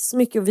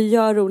pissmycket och vi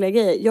gör roliga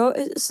grejer. Jag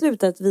har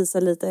slutat visa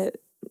lite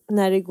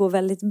när det går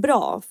väldigt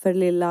bra för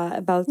lilla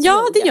About Ja,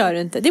 yoga. det gör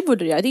du inte. Det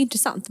borde du göra. Det är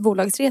intressant.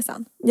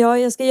 Bolagsresan. Ja,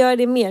 jag ska göra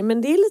det mer.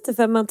 Men det är lite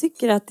för man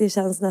tycker att det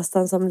känns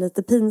nästan som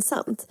lite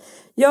pinsamt.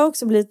 Jag har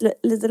också blivit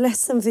lite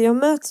ledsen för jag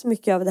möts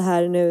mycket av det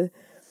här nu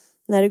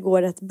när det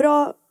går rätt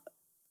bra.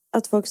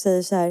 Att folk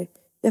säger så här,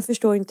 jag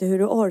förstår inte hur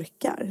du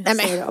orkar,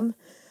 säger de.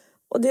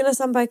 Och det är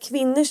nästan bara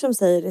kvinnor som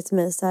säger det till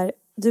mig så här,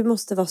 du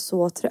måste vara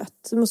så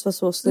trött. Du måste vara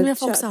så slutkörd. Men jag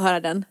får också höra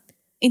den.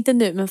 Inte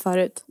nu, men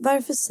förut.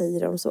 Varför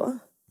säger de så?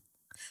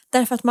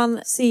 Därför att man...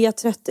 Ser jag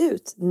trött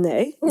ut?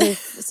 Nej, jag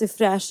ser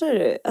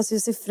fräschare ut. Alltså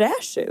jag ser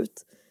fräsch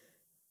ut.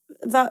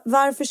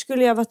 Varför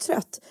skulle jag vara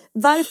trött?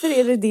 Varför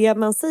är det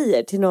man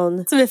säger till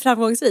någon som är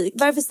framgångsrik?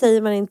 Varför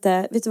säger man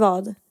inte, vet du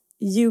vad?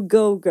 You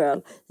go girl.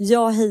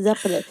 Jag hejar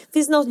på dig.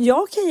 Finns det något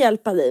jag kan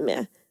hjälpa dig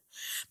med?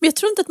 Men jag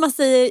tror inte att man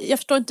säger, jag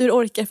förstår inte hur du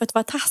orkar för att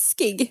vara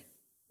taskig.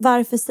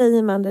 Varför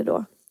säger man det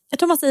då? Jag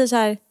tror man säger så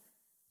här,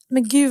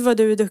 men gud vad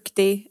du är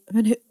duktig.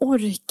 Men hur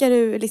orkar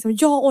du? Liksom,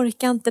 jag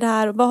orkar inte det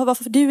här.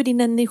 Varför får du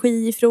din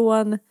energi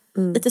ifrån?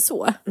 Lite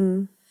så.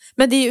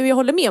 Men det är, jag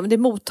håller med om, det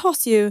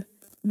mottas ju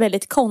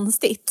väldigt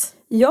konstigt.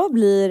 Jag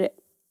blir...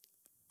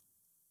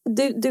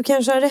 Du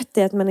kanske har rätt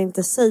i att man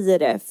inte säger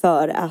det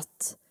för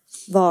att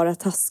vara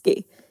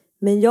taskig.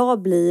 Men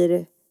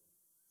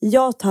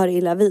jag tar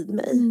illa vid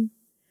mig.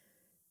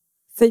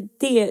 För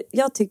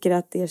jag tycker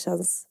att det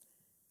känns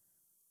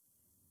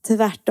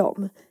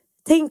tvärtom.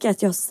 Tänk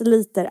att jag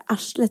sliter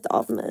arslet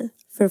av mig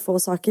för att få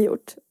saker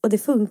gjort. Och det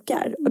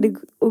funkar.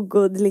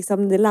 Och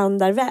det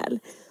landar väl.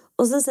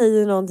 Och sen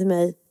säger någon till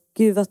mig,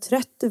 gud vad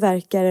trött du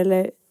verkar.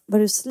 Eller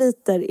vad du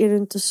sliter, är du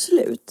inte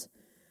slut?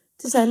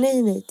 Det är så här,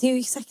 nej. Det är ju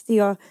exakt det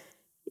jag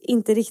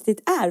inte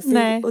riktigt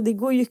är. Och det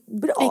går ju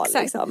bra.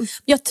 Exakt. Liksom.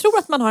 Jag tror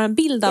att man har en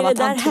bild av att...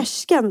 Det är där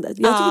härskandet.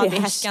 Jag tycker det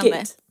är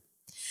härskigt.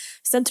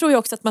 Sen tror jag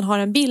också att man har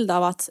en bild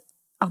av att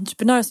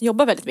entreprenörer som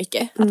jobbar väldigt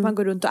mycket, att man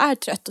går runt och är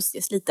trött och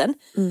är sliten.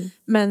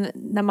 Men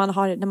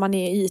när man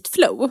är i ett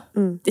flow,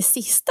 det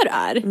sista du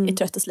är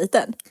trött och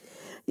sliten.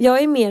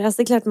 Jag är mer, alltså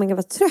det är klart man kan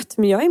vara trött,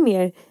 men jag är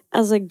mer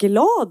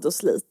glad och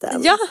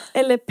sliten. Ja.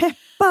 Eller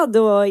peppad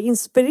och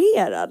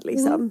inspirerad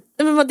liksom.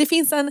 Men det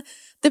finns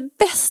det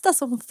bästa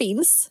som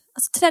finns,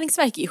 alltså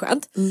träningsvärk är ju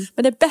skönt,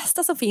 men det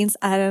bästa som finns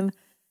är en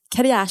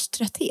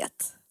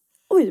karriärströtthet.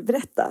 Oj,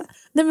 berätta.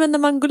 Nej, men när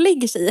man går och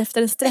lägger sig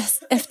efter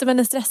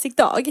en stressig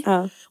dag.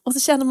 Och så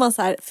känner man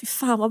så här, fy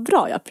fan vad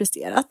bra jag har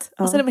presterat.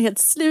 Och så är man helt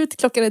slut,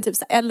 klockan är typ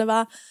så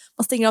 11.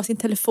 Man stänger av sin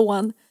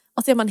telefon.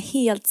 Och så är man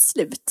helt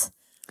slut.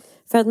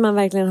 För att man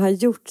verkligen har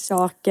gjort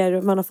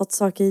saker. Man har fått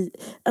saker,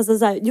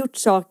 gjort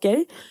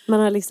saker. Man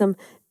har liksom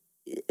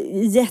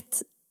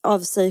gett av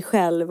sig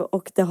själv.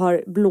 Och det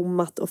har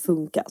blommat och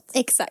funkat.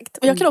 Exakt.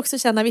 Och jag kan också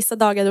känna vissa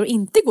dagar då det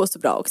inte går så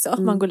bra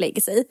också. Man går och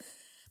lägger sig.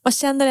 Man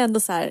känner ändå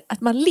så här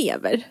att man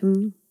lever.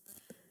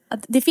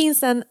 Att det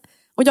finns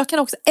och jag kan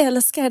också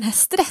älska den här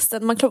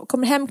stressen. Man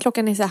kommer hem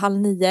klockan är så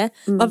 8:30.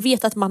 Man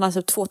vet att man har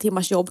så 2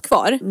 timmars jobb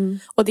kvar.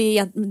 Och det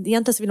är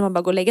egentligen så vill man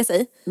bara gå och lägga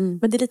sig.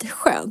 Men det är lite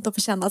skönt att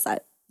få känna så här.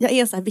 Jag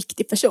är en så här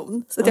viktig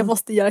person. Så att jag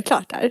måste göra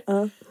klart det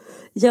här.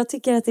 Jag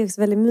tycker att det är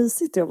också väldigt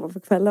mysigt att jobba på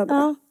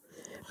kvällarna.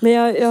 Men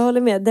jag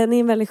håller med. Den är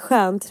en väldigt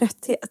skön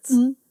trötthet.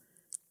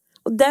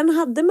 Och den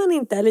hade man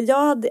inte, eller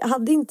jag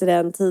hade inte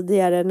den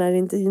tidigare när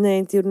jag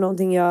inte gjorde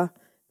någonting jag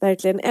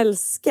verkligen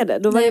älskade.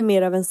 Då var det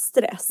mer av en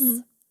stress.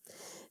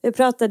 Vi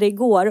pratade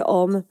igår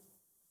om,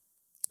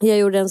 jag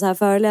gjorde en så här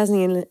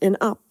föreläsning i en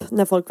app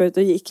när folk var ute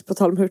och gick, på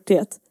tal om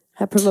hurtighet.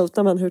 Här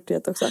promotar man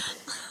hurtighet också.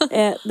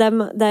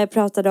 Där jag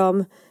pratade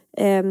om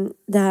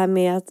det här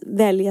med att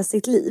välja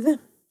sitt liv.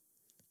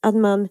 Att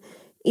man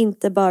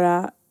inte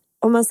bara,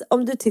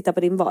 om du tittar på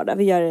din vardag,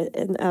 vi gör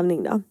en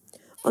övning då.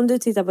 Om du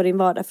tittar på din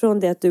vardag från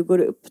det att du går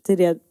upp till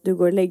det att du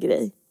går och lägger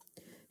dig.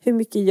 Hur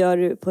mycket gör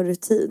du på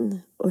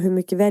rutin? Och hur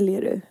mycket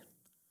väljer du?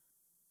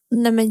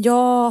 Nej, men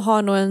jag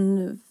har nog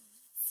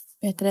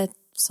ett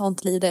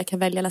sånt liv där jag kan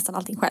välja nästan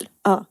allting själv.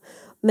 Ja,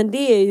 men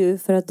det är ju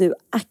för att du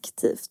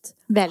aktivt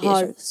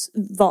har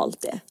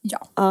valt det.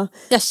 Ja,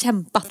 jag har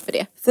kämpat för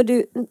det. För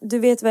du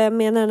vet vad jag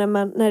menar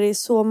när det är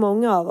så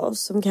många av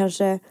oss som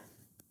kanske,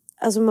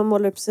 alltså man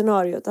målar upp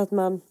scenariot att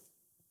man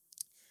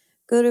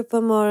går upp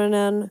på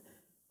morgonen.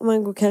 Och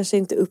man går kanske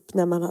inte upp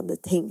när man hade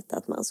tänkt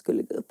att man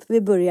skulle gå upp.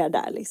 Vi börjar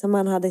där liksom.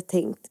 Man hade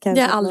tänkt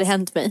kanske. Det har aldrig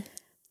hänt mig.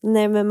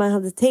 Nej, men man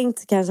hade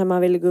tänkt kanske att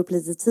man ville gå upp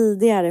lite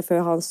tidigare för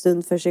att ha en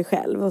stund för sig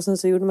själv. Och sen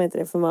så gjorde man inte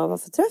det för man var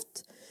för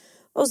trött.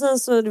 Och sen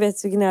så, du vet,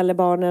 så gnäller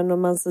barnen och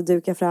man så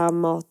dukar fram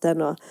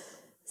maten och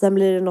Sen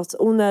blir det något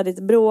onödigt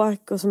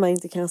bråk och som man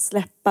inte kan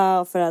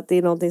släppa för att det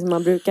är någonting som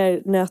man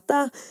brukar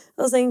nöta.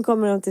 Och sen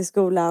kommer de till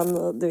skolan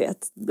och du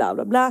vet, bla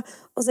bla bla.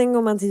 Och sen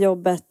går man till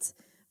jobbet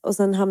och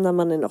sen hamnar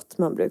man i något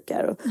man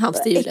brukar. Och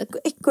hamsterhjulet.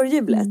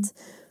 Ekorrhjulet.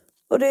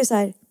 Och det är så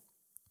här,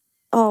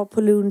 ja,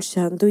 på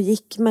lunchen då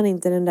gick man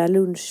inte den där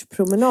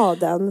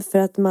lunchpromenaden för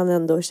att man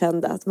ändå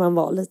kände att man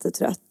var lite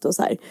trött och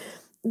så här.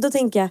 Då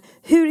tänker jag,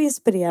 hur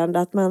inspirerande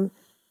att man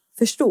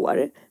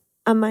förstår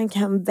att man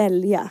kan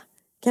välja.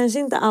 Kanske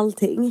inte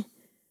allting,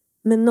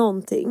 men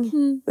någonting.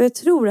 Och jag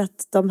tror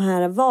att de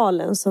här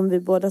valen som vi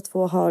båda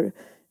två har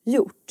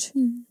gjort.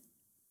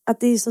 Att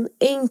det är en sån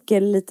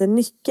enkel liten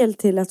nyckel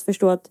till att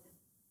förstå att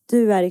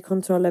du är i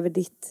kontroll över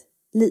ditt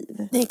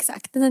liv.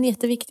 Exakt, den är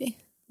jätteviktig.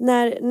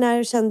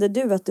 När kände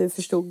du att du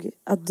förstod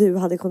att du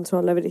hade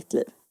kontroll över ditt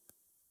liv?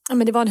 Ja,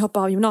 men det var när jag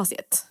hoppade av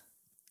gymnasiet.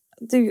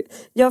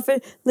 Ja, för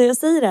när jag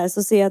säger det här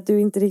så ser jag att du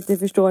inte riktigt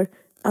förstår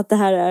att det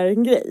här är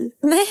en grej.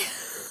 Nej.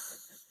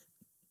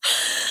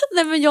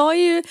 Nej, men jag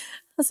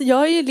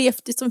har ju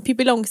levt som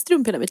Pippi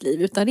Långstrump hela mitt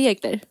liv utan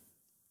regler.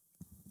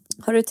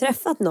 Har du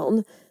träffat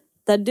någon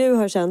där du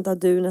har känt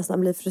att du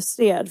nästan blir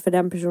frustrerad för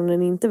den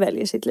personen inte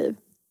väljer sitt liv?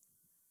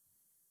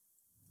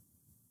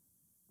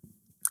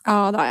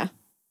 Ja, det har jag.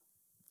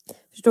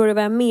 Förstår du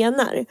vad jag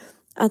menar?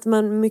 Att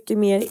man mycket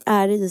mer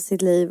är i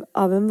sitt liv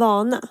av en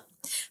vana.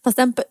 Fast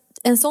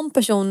en sån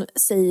person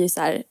säger ju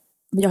så här,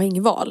 men jag har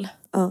ingen val.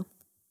 Ja.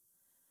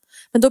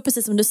 Men då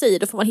precis som du säger,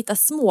 då får man hitta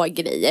små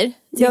grejer. Till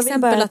jag vill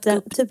exempel bara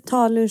att typ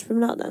ta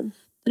lunchpromenaden.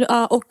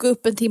 Ja, och gå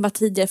upp en timme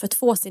tidigare för att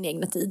få sin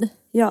egna tid.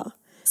 Ja.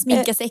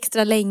 Sminka sig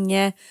extra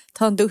länge,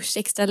 ta en dusch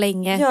extra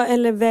länge. Ja,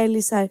 eller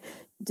välj så här,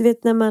 du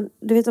vet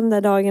de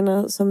där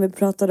dagarna som vi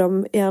pratade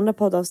om i andra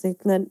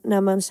poddavsnitt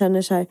när man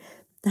känner så här,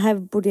 det här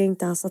borde jag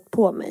inte ha satt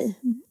på mig.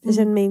 Jag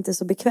känner mig inte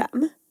så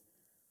bekväm.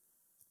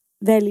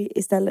 Välj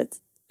istället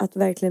att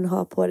verkligen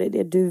ha på dig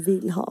det du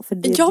vill ha. För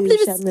det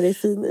känner dig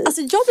fin i.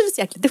 Alltså jag har blivit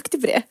så jäkla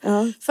duktig på det.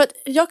 Ja. För att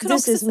jag kan du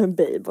också, ser som en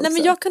babe också. Nej,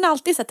 men jag kan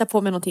alltid sätta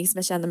på mig någonting som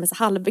jag känner mig så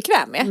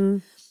halvbekväm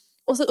med.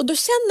 Och då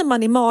känner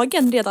man i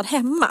magen redan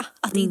hemma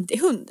att det inte är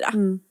 100.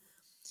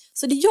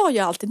 Så det jag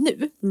gör alltid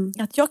nu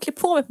är att jag klär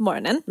på mig på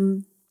morgonen.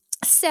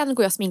 Sen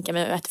går jag och sminkar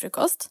mig och äter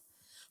frukost.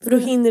 För då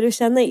hinner du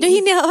känna in. Då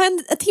hinner jag ha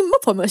en timme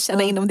på mig att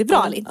känna in om det är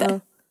bra eller inte.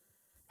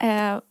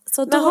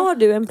 Så men har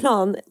du en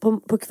plan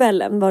på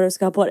kvällen vad du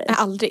ska ha på dig?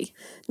 Aldrig.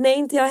 Nej,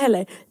 inte jag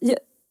heller.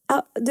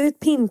 Du vet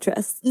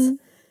Pinterest.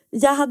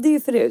 Jag hade ju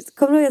förut,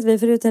 kommer du ihåg att vi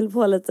förut höll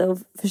på lite och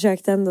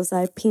försökte ändå så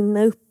här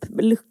pinna upp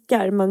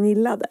luckar man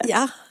gillade?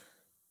 Ja.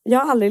 Jag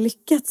har aldrig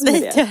lyckats med det.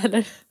 Nej, inte jag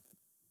heller.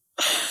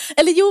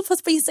 Eller jo,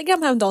 fast på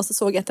Instagram häromdagen så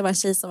såg jag att det var en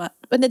tjej som var,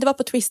 det var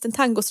på Twist and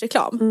Tangos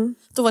reklam.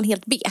 Då var den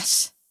helt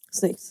beige.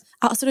 Snyggt.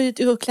 Ja, så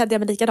då klädde jag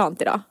mig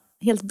likadant idag.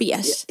 Helt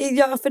beige.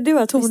 Ja, för du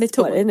har twist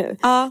på dig nu.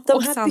 Ja,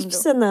 de här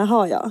byxorna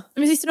har jag.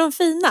 Men visst är de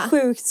fina?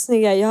 Sjukt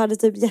snygga. Jag hade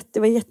typ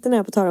var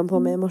jättenära på att ta dem på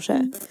mig i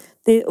morse.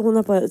 Hon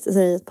har på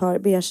sig ett par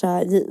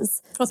beigea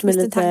jeans. Från som är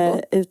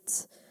lite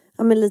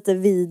lite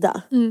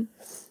vida.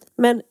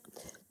 Men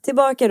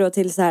tillbaka då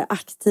till så här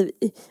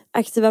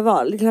aktiva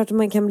val. Det är klart att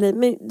man kan bli,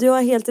 men du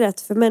har helt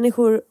rätt, för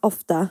människor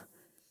ofta.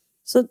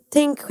 Så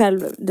tänk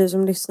själv, du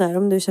som lyssnar,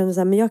 om du känner så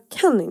här, men jag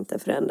kan inte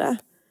förändra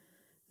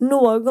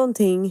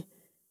någonting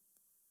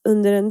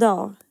under en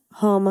dag,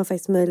 har man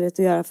faktiskt möjlighet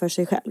att göra för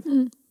sig själv.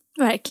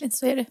 Verkligen,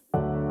 så är det.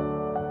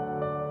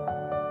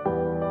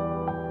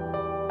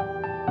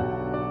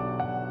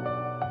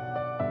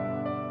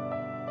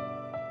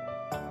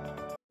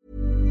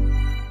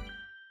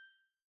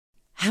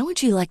 How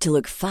would you like to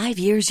look 5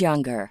 years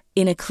younger?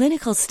 In a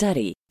clinical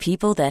study,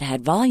 people that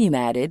had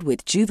volume added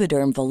with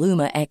Juvederm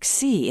Voluma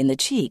XC in the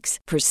cheeks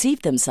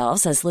perceived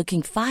themselves as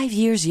looking 5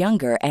 years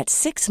younger at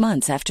 6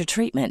 months after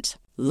treatment.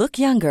 Look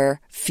younger,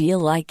 feel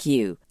like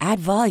you. Add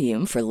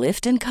volume for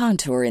lift and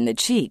contour in the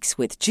cheeks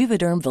with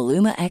Juvederm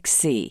Voluma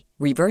XC.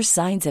 Reverse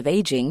signs of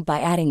aging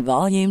by adding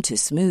volume to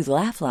smooth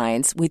laugh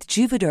lines with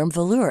Juvederm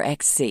Volure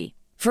XC.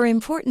 For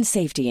important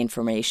safety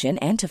information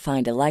and to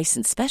find a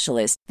licensed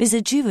specialist,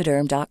 visit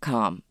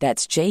Juvederm.com.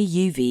 That's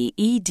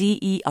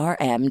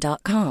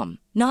JUVEDERM.com.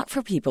 Not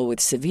for people with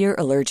severe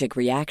allergic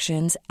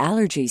reactions,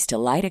 allergies to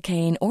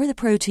lidocaine, or the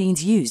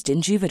proteins used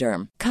in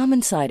Juvederm.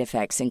 Common side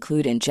effects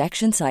include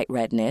injection site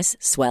redness,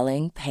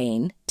 swelling,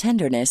 pain,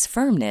 tenderness,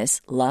 firmness,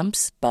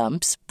 lumps,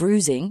 bumps,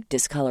 bruising,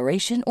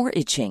 discoloration, or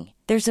itching.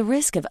 There's a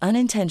risk of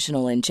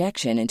unintentional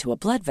injection into a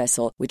blood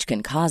vessel, which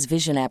can cause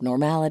vision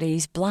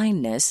abnormalities,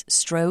 blindness,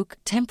 stroke,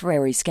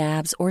 temporary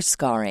scabs, or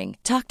scarring.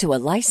 Talk to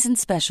a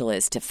licensed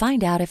specialist to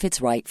find out if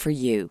it's right for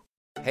you.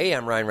 Hey,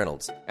 I'm Ryan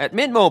Reynolds. At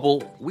Mint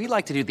Mobile, we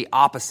like to do the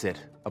opposite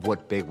of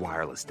what Big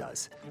Wireless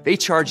does. They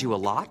charge you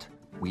a lot,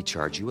 we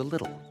charge you a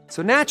little.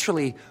 So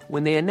naturally,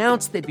 when they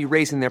announced they'd be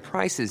raising their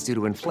prices due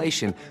to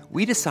inflation,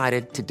 we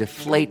decided to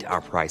deflate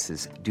our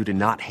prices due to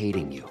not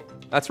hating you.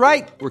 That's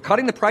right. We're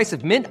cutting the price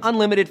of Mint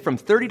Unlimited from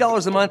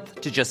 $30 a month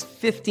to just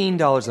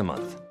 $15 a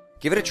month.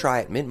 Give it a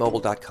try at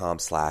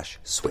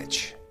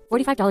mintmobile.com/switch.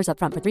 $45 up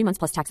front for 3 months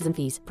plus taxes and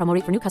fees. Promo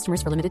rate for new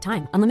customers for limited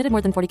time. Unlimited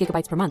more than 40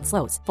 gigabytes per month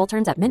slows. Full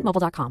terms at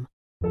mintmobile.com.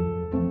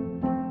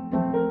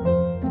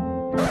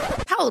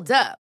 Hold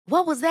up.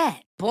 What was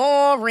that?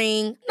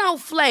 Boring. No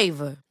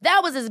flavor.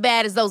 That was as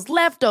bad as those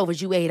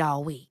leftovers you ate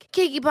all week.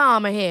 Keke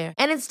Palmer here.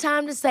 And it's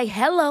time to say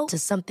hello to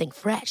something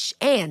fresh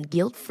and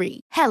guilt-free.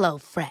 Hello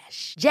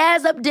Fresh.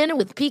 Jazz up dinner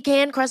with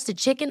pecan-crusted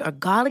chicken or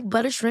garlic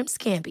butter shrimp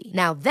scampi.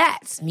 Now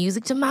that's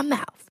music to my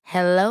mouth.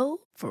 Hello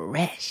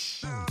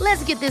Fresh.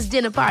 Let's get this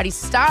dinner party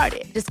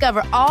started.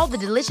 Discover all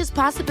the delicious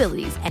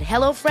possibilities at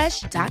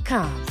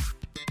hellofresh.com.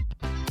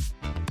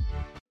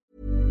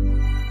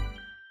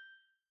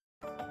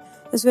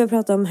 Jag skulle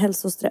prata om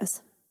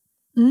hälsostress.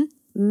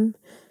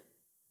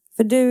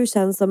 För du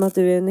känns som att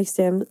du är en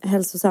extremt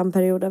hälsosam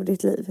period av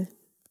ditt liv.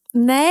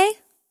 Nej.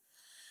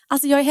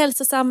 Alltså jag är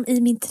hälsosam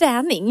i min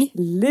träning.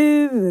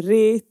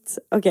 Lurigt.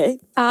 Okej.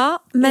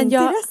 Ja, men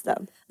inte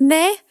resten?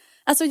 Nej.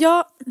 Alltså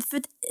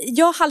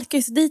jag halkar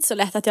ju dit så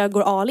lätt att jag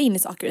går all in i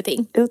saker och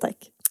ting. Jo,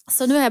 tack.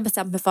 Så nu har jag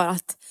bestämt mig för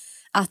att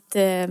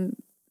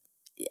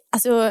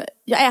alltså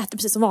jag äter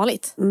precis som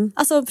vanligt.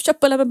 Alltså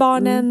köttbullar med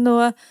barnen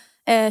och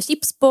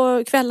chips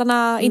på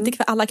kvällarna,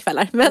 inte alla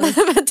kvällar, men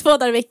 2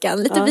 dagar i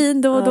veckan. Lite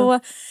vin då och då.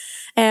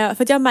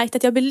 För att jag har märkt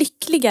att jag blir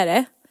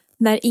lyckligare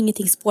när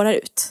ingenting spårar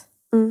ut.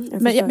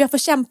 Men jag får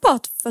kämpa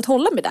för att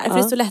hålla mig där. För det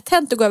är så lätt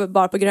hänt att gå över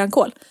bara på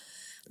grönkål.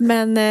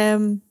 Men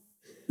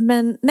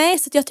nej,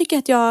 så att jag tycker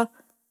att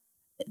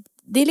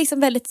det är liksom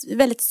väldigt,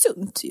 väldigt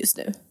sunt just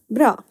nu.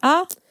 Bra.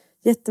 Ja.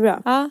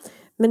 Jättebra. Ja.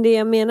 Men det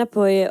jag menar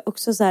på är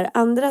också så här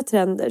andra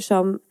trender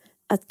som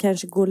att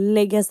kanske gå och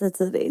lägga sig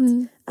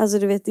tidigt. Alltså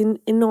du vet, det är en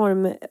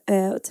enorm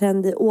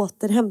trend i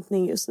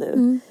återhämtning just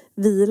nu.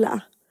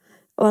 Vila.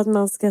 Och att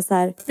man ska så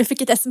här... Jag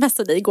fick ett sms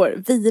av dig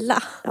igår.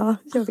 Vila. Ja,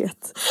 jag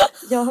vet.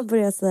 Jag har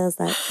börjat säga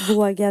så här,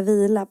 våga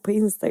vila på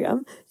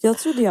Instagram. Jag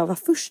trodde jag var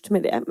först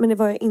med det, men det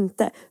var jag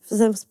inte. För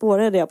sen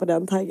spårade jag på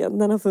den taggen.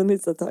 Den har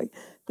funnits ett tag.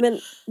 Men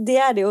det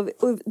är det.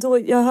 Och då,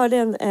 jag hörde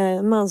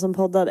en man som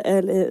poddade,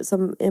 eller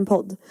som en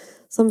podd,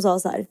 som sa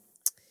så här: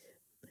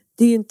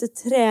 det är ju inte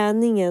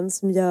träningen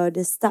som gör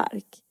dig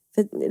stark.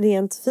 För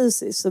rent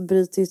fysiskt så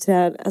bryter ju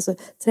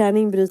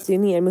träning bryter ju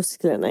ner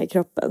musklerna i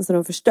kroppen så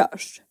de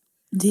förstörs.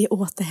 Det är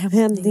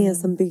återhämtningen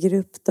som bygger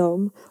upp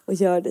dem och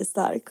gör dig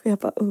stark. Och jag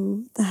bara,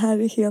 det här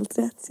är helt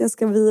rätt. Jag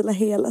ska vila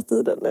hela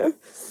tiden nu.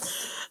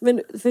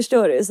 Men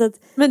förstår du? Så att,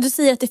 men du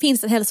säger att det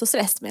finns en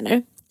hälsostress, menar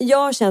du?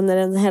 Jag känner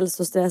en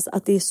hälsostress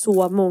att det är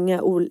så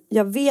många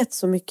jag vet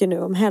så mycket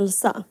nu om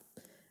hälsa.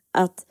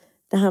 Att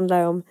det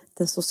handlar om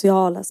den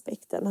sociala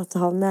aspekten. Att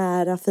ha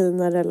nära,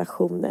 fina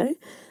relationer.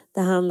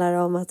 Det handlar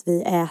om att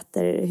vi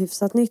äter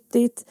hyfsat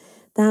nyttigt.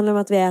 Det handlar om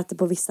att vi äter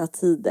på vissa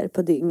tider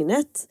på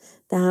dygnet.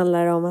 Det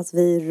handlar om att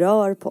vi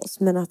rör på oss.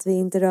 Men att vi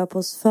inte rör på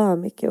oss för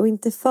mycket. Och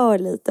inte för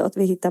lite. Och att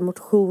vi hittar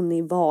motion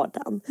i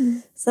vardagen.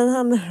 Sen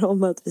handlar det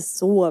om att vi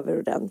sover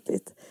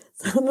ordentligt.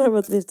 Sen handlar det om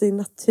att vi är ute i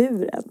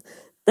naturen.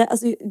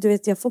 Alltså, du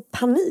vet, jag får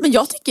panik. Men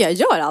jag tycker jag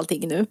gör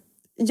allting nu.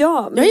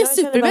 Ja, men jag är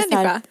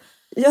supermänniska.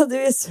 Ja,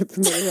 du är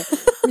supermänniska.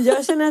 Men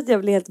jag känner att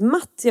jag blir helt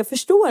matt. Jag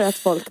förstår att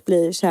folk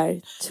blir så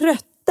här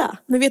trötta.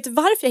 Men vet du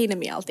varför jag hinner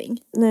med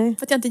allting? Nej.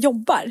 För att jag inte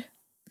jobbar.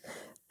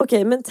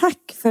 Okej, men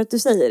tack för att du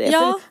säger det.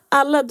 Ja.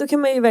 För då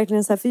kan man ju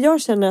verkligen säga, för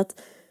jag känner att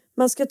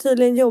man ska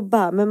tydligen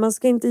jobba, men man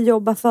ska inte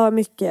jobba för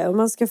mycket. Och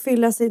man ska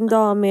fylla sin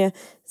dag med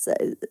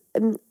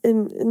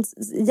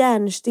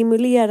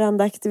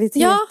hjärnstimulerande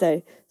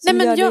aktiviteter som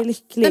gör dig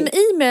lycklig. Nej, men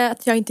i och med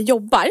att jag inte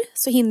jobbar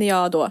så hinner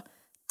jag då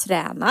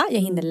träna, jag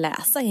hinner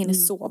läsa, jag hinner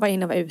sova, jag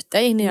hinner vara ute,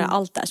 jag hinner göra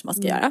allt där som man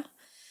ska göra.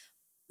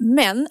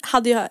 Men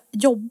hade jag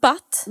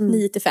jobbat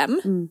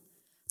 9-5,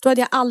 då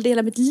hade jag aldrig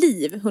hela mitt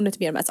liv hunnit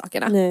med de här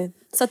sakerna. Nej.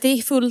 Så att det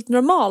är fullt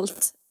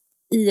normalt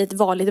i ett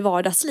vanligt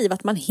vardagsliv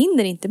att man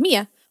hinner inte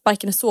med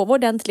varken att sova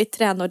ordentligt,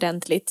 träna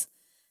ordentligt.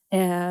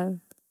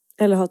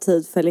 Eller ha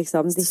tid för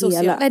liksom det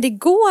hela. Nej, det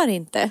går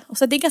inte. Och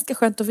så det är ganska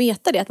skönt att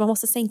veta det, att man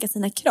måste sänka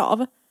sina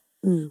krav.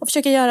 Och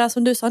försöka göra,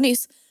 som du sa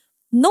nyss,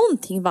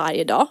 någonting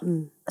varje dag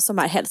som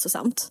är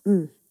hälsosamt.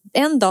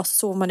 En dag så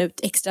sover man ut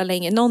extra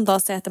länge. Någon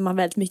dag så äter man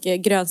väldigt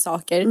mycket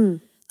grönsaker.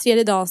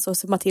 Tredje dagen så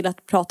ser man till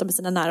att prata med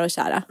sina nära och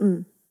kära.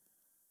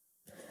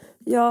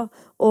 Ja,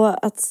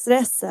 och att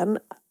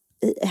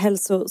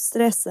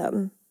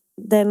hälsostressen,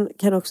 den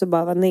kan också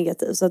bara vara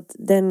negativ. Så att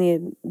den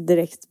är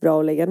direkt bra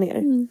att lägga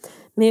ner.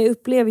 Men jag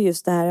upplever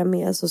just det här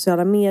med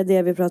sociala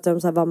medier. Vi pratar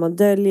om så här vad man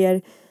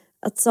döljer.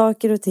 Att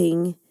saker och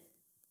ting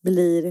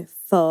blir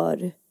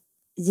för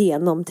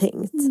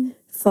genomtänkt.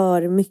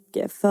 För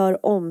mycket,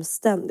 för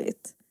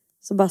omständigt.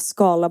 Så bara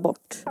skala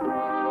bort.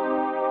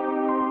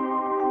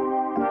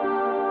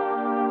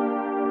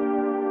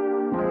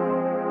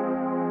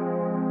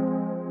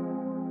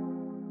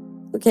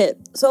 Okej,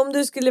 så om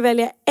du skulle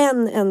välja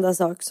en enda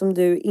sak som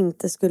du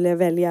inte skulle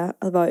välja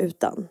att vara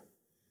utan?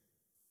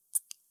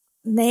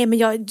 Nej, men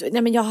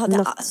jag hade...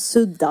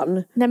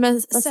 Nattsuddan. Nej,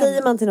 men vad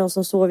säger man till någon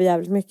som sover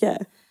jävligt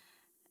mycket?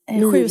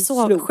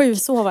 Sjusovaren.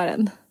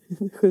 Sjusovaren.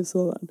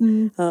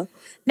 Ja.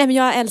 Nej, men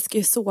jag älskar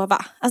ju att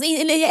sova. Alltså,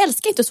 jag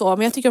älskar inte att sova,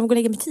 men jag tycker om att gå och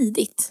lägga mig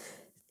tidigt.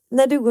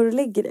 När du går och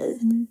lägger dig,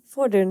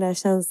 får du den där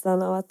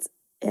känslan av att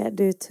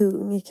du är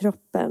tung i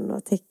kroppen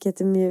och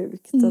täcket är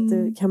mjukt och att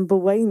du kan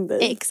boa in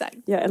dig. Exakt.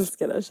 Jag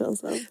älskar den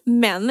känslan.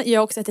 Men jag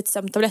har också ätit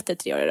sömntabletter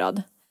 3 år i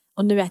rad.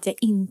 Och nu äter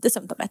jag inte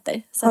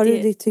sömntabletter. Så har du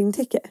ditt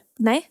tyngdtäcke?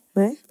 Nej.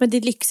 Men det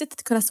är lyxigt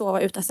att kunna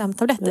sova utan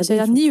sömntabletter. Ja, så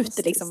jag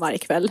njuter liksom varje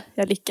kväll.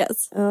 Jag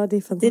lyckas. Ja, det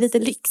är fantastiskt. Det är lite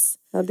lyx.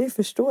 Ja, det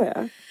förstår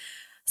jag.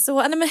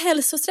 Så nej, men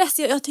hälsostress,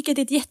 jag tycker att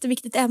det är ett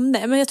jätteviktigt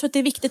ämne. Men jag tror att det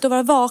är viktigt att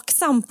vara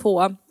vaksam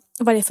på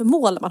vad det är för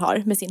mål man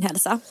har med sin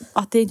hälsa.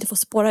 Och att det inte får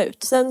spåra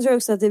ut. Sen tror jag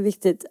också att det är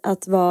viktigt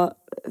att vara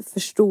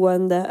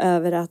förstående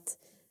över att,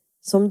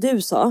 som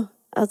du sa,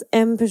 att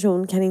en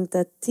person kan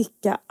inte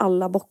ticka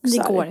alla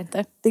boxar. Det går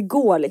inte. Det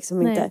går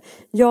liksom inte.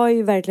 Jag har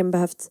ju verkligen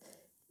behövt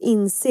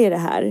inse det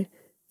här.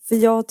 För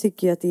jag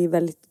tycker ju att det är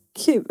väldigt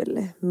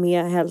kul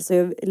med hälsa.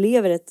 Jag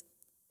lever ett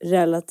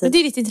relativt... Men det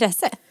är ditt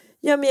intresse.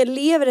 Ja, men jag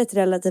lever ett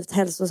relativt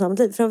hälsosamt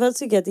liv. Framförallt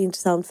tycker jag att det är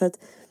intressant för att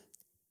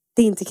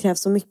det inte krävs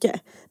så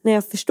mycket. När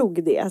jag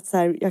förstod det, att så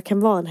här, jag kan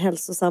vara en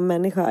hälsosam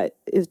människa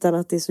utan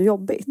att det är så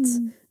jobbigt.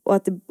 Och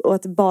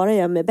att det bara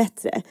gör mig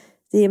bättre.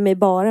 Det ger mig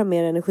bara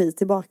mer energi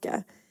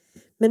tillbaka.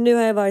 Men nu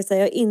har jag varit så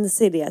här, jag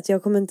inser det. Att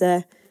jag kommer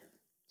inte...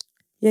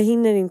 Jag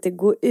hinner inte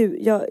gå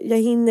ut. Jag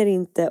hinner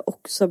inte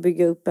också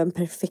bygga upp en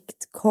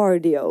perfekt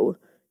cardio.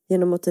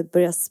 Genom att typ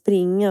börja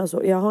springa och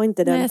så. Jag har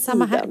inte den tiden.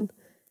 Samma här.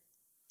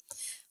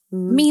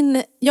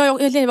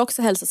 Jag lever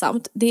också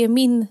hälsosamt. Det är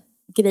min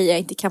grej jag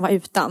inte kan vara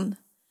utan.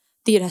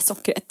 Det är det här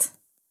sockret.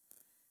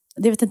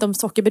 Jag vet inte om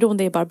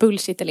sockerberoende är bara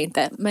bullshit eller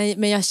inte.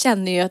 Men jag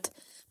känner ju att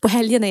på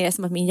helgen är det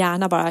som att min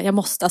hjärna bara, jag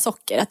måste ha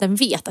socker. Att den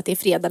vet att det är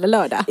fredag eller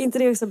lördag. Inte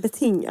det också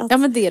betingat? Ja,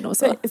 men det är nog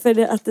så.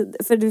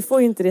 För du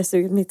får ju inte det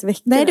suget mitt i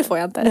veckan. Nej, det får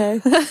jag inte.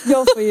 Nej.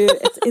 Jag får ju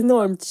ett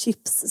enormt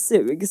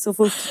chipssug så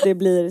fort det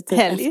blir typ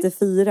efter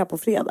 4 på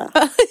fredag.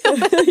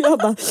 Jag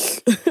bara...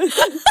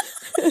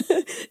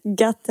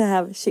 Got to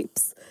have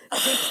chips.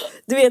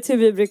 Du vet hur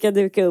vi brukar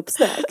duka upp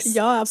snacks.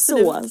 Ja,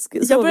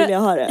 absolut. Så vill jag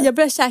ha det. Jag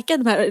börjar käka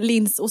de här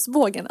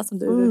linsåsbågarna som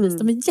du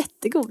visste. De är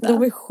jättegoda.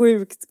 De är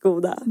sjukt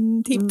goda.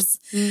 Tips.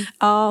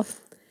 Ja.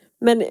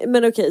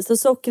 Men okej, så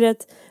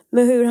sockret,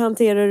 men hur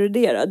hanterar du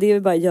det då? Det är ju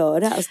bara att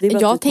göra. Alltså, det är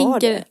bara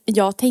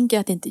jag tänker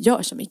att det inte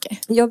gör så mycket.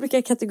 Jag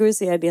brukar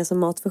kategorisera det som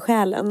mat för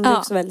själen. Det är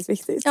också väldigt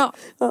viktigt. Ja.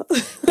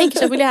 Tänker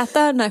så, vill jag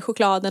äta den här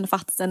chokladen,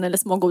 fatsen eller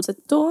smågodiset,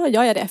 då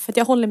gör jag det. För att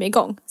jag håller mig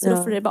igång. Så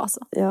då får det bara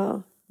så.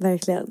 Ja,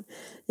 verkligen.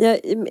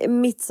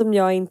 Mitt som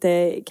jag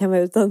inte kan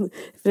vara utan,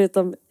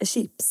 förutom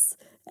chips,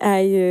 är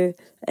ju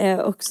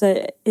också,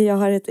 jag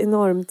har ett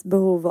enormt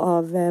behov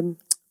av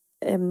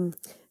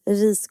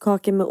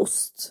riskakor med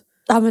ost.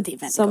 Ja, men det är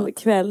väldigt som gott.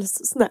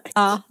 Kvällssnack.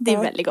 Ja, det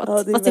är väldigt gott.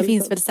 Ja, fast det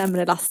finns väl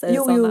sämre laster.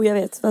 Jo, jag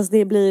vet. Fast det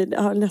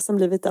har nästan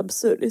blivit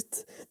absurt.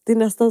 Det är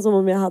nästan som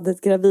om jag hade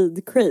ett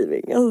gravid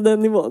craving. Alltså den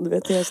nivån, du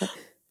vet. Jag är så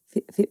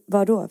här,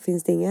 vadå?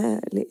 Finns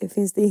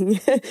det inga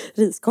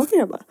riskakor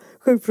hemma?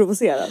 Sjukt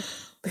provocerad.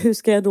 Hur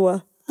ska jag då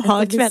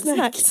ha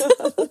kvällssnack?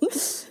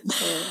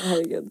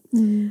 Herregud.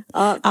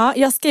 Ja,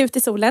 jag ska ut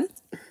i solen.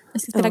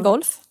 Jag ska spela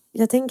golf.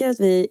 Jag tänker att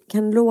vi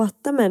kan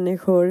låta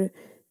människor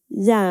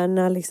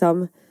gärna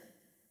liksom...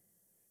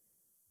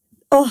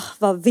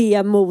 vad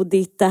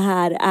vemodigt det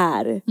här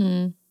är.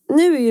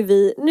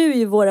 Nu är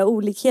ju våra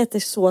olikheter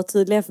så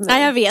tydliga för mig.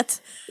 Ja, jag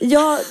vet.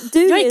 Ja,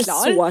 du jag är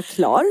så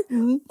klar.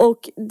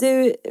 Och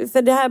du,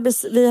 för det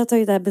här vi har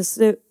tagit det här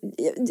beslut.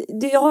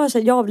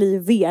 Jag blir ju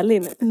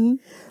velig nu.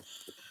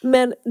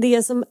 Men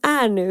det som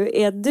är nu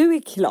är att du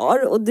är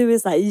klar och du är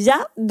så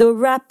här, då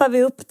wrappar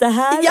vi upp det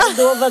här. Ja.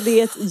 Då var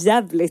det ett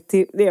jävligt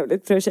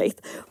trevligt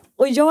projekt.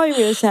 Och jag är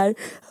mer så här,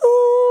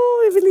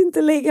 jag vill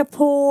inte lägga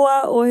på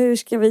och hur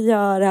ska vi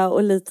göra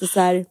och lite så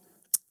här,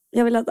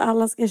 jag vill att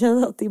alla ska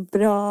känna att det är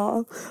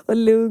bra och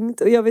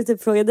lugnt och jag vill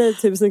typ fråga dig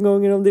 1000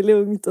 gånger om det är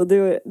lugnt och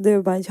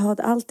du bara, ja,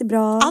 allt är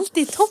bra. Allt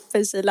är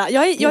toppen, Sheila.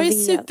 Jag är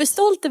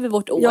superstolt över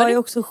vårt år. Jag är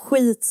också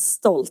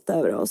skitstolt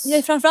över oss. Jag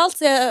är framförallt,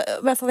 så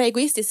jag får vara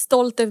egoistisk,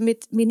 stolt över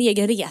min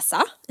egen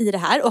resa i det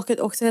här och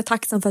också är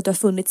tacksam för att du har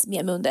funnits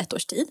med mig under 1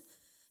 års tid.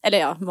 Eller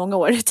ja, många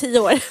år, 10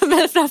 år.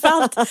 Men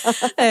framförallt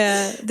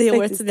det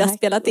året som vi har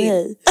spelat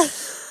in.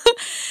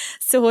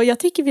 Så jag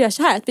tycker vi gör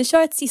så här, att vi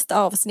kör ett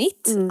sista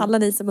avsnitt. Alla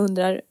ni som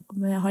undrar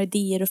om jag har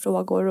idéer och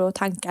frågor och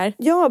tankar.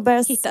 Ja,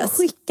 bara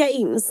skicka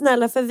in,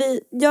 snälla. För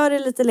vi gör det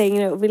lite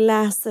längre och vi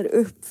läser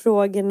upp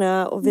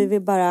frågorna. Och vi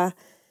vill bara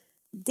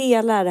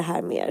dela det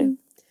här mer.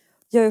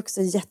 Jag är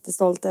också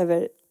jättestolt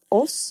över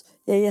oss.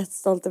 Jag är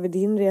jättestolt över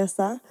din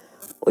resa.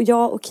 Och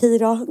jag och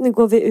Kira, nu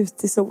går vi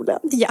ut i solen.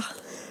 Ja.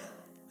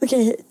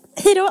 Okej,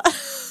 hej då!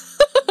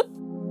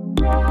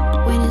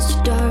 When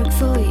it's dark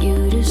for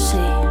you to see,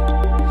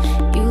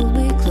 you'll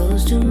be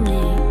close to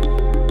me.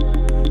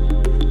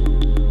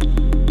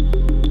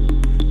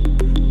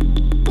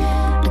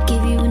 I'll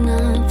give you an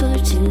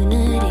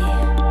opportunity,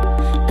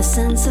 a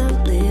sense of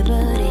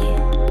liberty.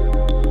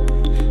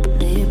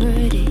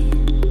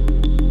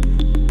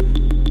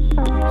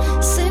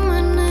 Say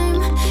my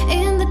name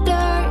in the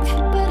dark.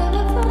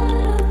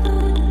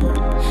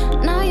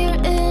 Now you're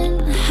in,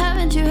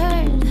 haven't you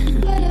heard?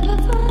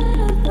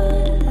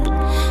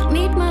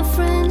 Meet my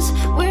friends,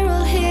 we're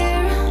all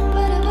here.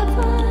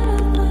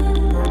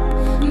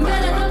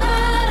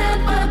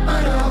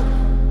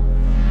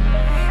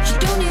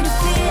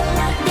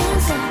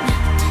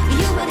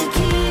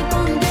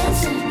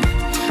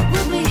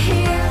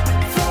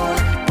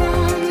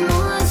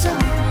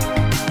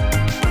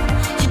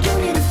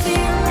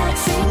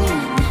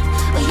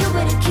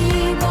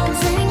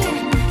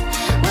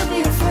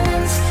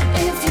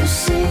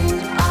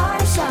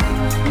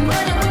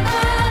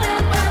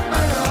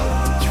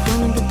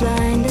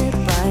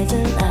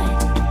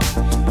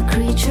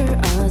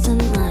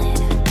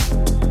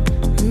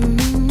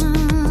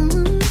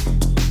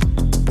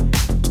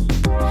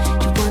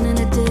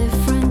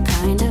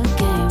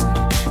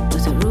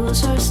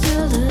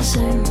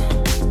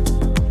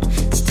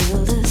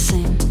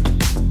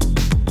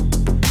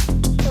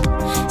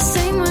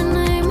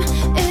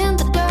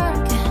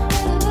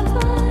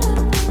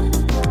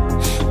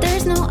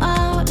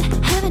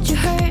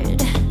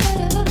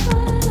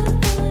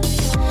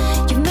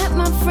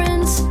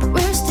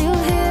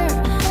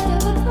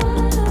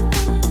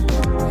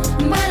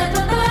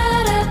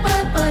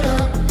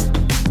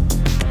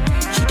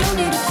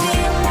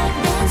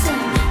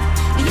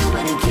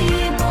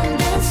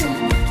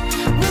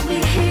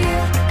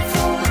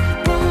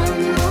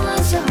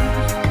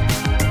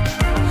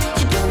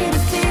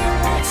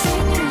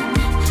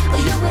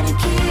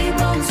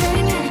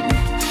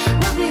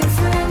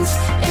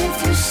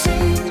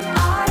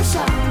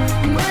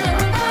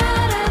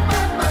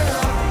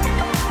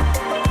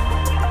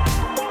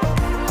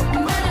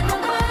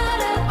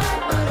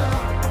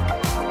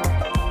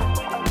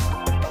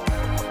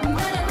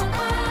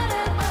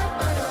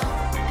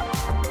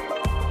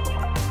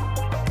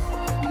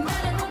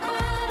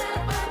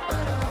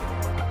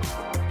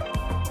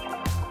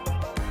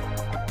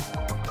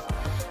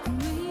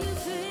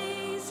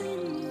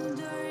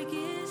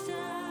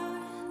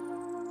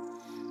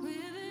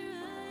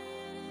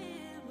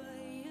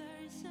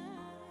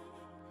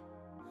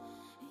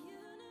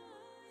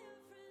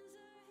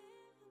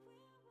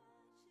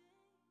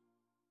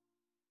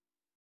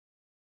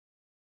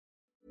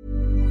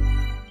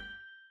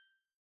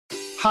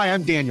 Hi,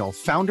 I'm Daniel,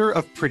 founder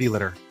of Pretty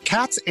Litter.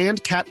 Cats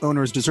and cat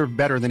owners deserve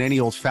better than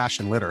any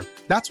old-fashioned litter.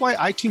 That's why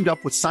I teamed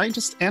up with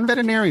scientists and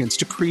veterinarians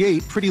to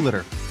create Pretty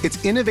Litter. Its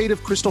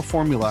innovative crystal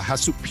formula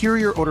has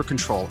superior odor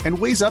control and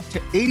weighs up to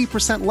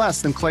 80%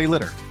 less than clay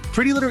litter.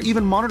 Pretty Litter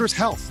even monitors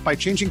health by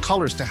changing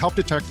colors to help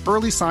detect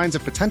early signs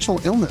of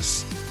potential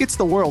illness. It's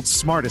the world's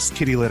smartest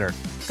kitty litter.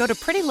 Go to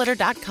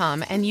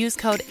prettylitter.com and use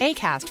code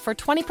ACAST for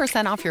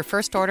 20% off your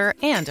first order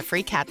and a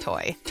free cat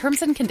toy.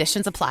 Terms and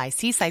conditions apply.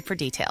 See site for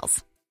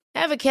details.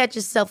 Ever catch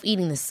yourself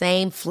eating the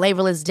same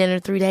flavorless dinner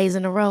 3 days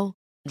in a row?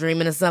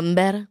 Dreaming of something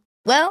better?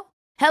 Well,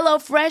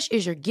 HelloFresh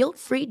is your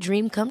guilt-free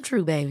dream come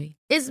true, baby.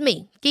 It's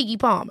me, Keke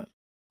Palmer.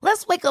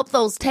 Let's wake up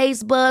those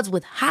taste buds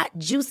with hot,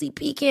 juicy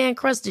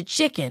pecan-crusted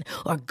chicken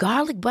or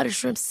garlic butter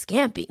shrimp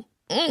scampi.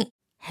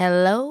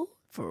 Hello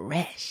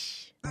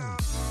Fresh.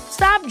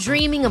 Stop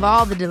dreaming of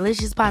all the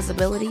delicious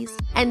possibilities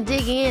and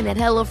dig in at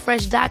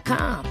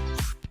HelloFresh.com.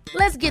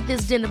 Let's get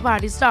this dinner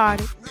party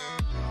started.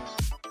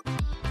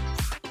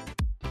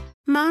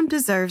 Mom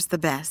deserves the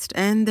best,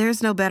 and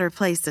there's no better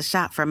place to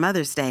shop for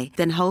Mother's Day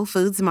than Whole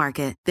Foods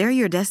Market. They're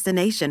your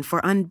destination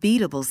for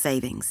unbeatable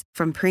savings,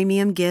 from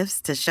premium gifts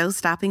to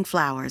show-stopping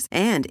flowers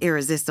and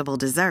irresistible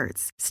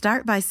desserts.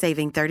 Start by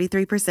saving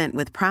 33%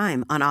 with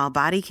Prime on all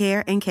body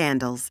care and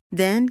candles.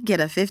 Then get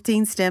a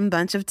 15-stem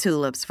bunch of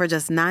tulips for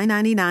just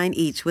 $9.99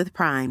 each with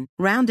Prime.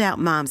 Round out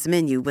Mom's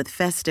menu with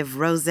festive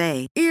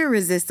rosé,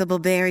 irresistible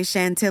berry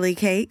chantilly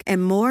cake,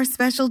 and more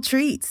special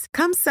treats.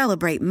 Come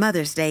celebrate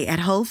Mother's Day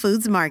at Whole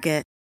Foods Market.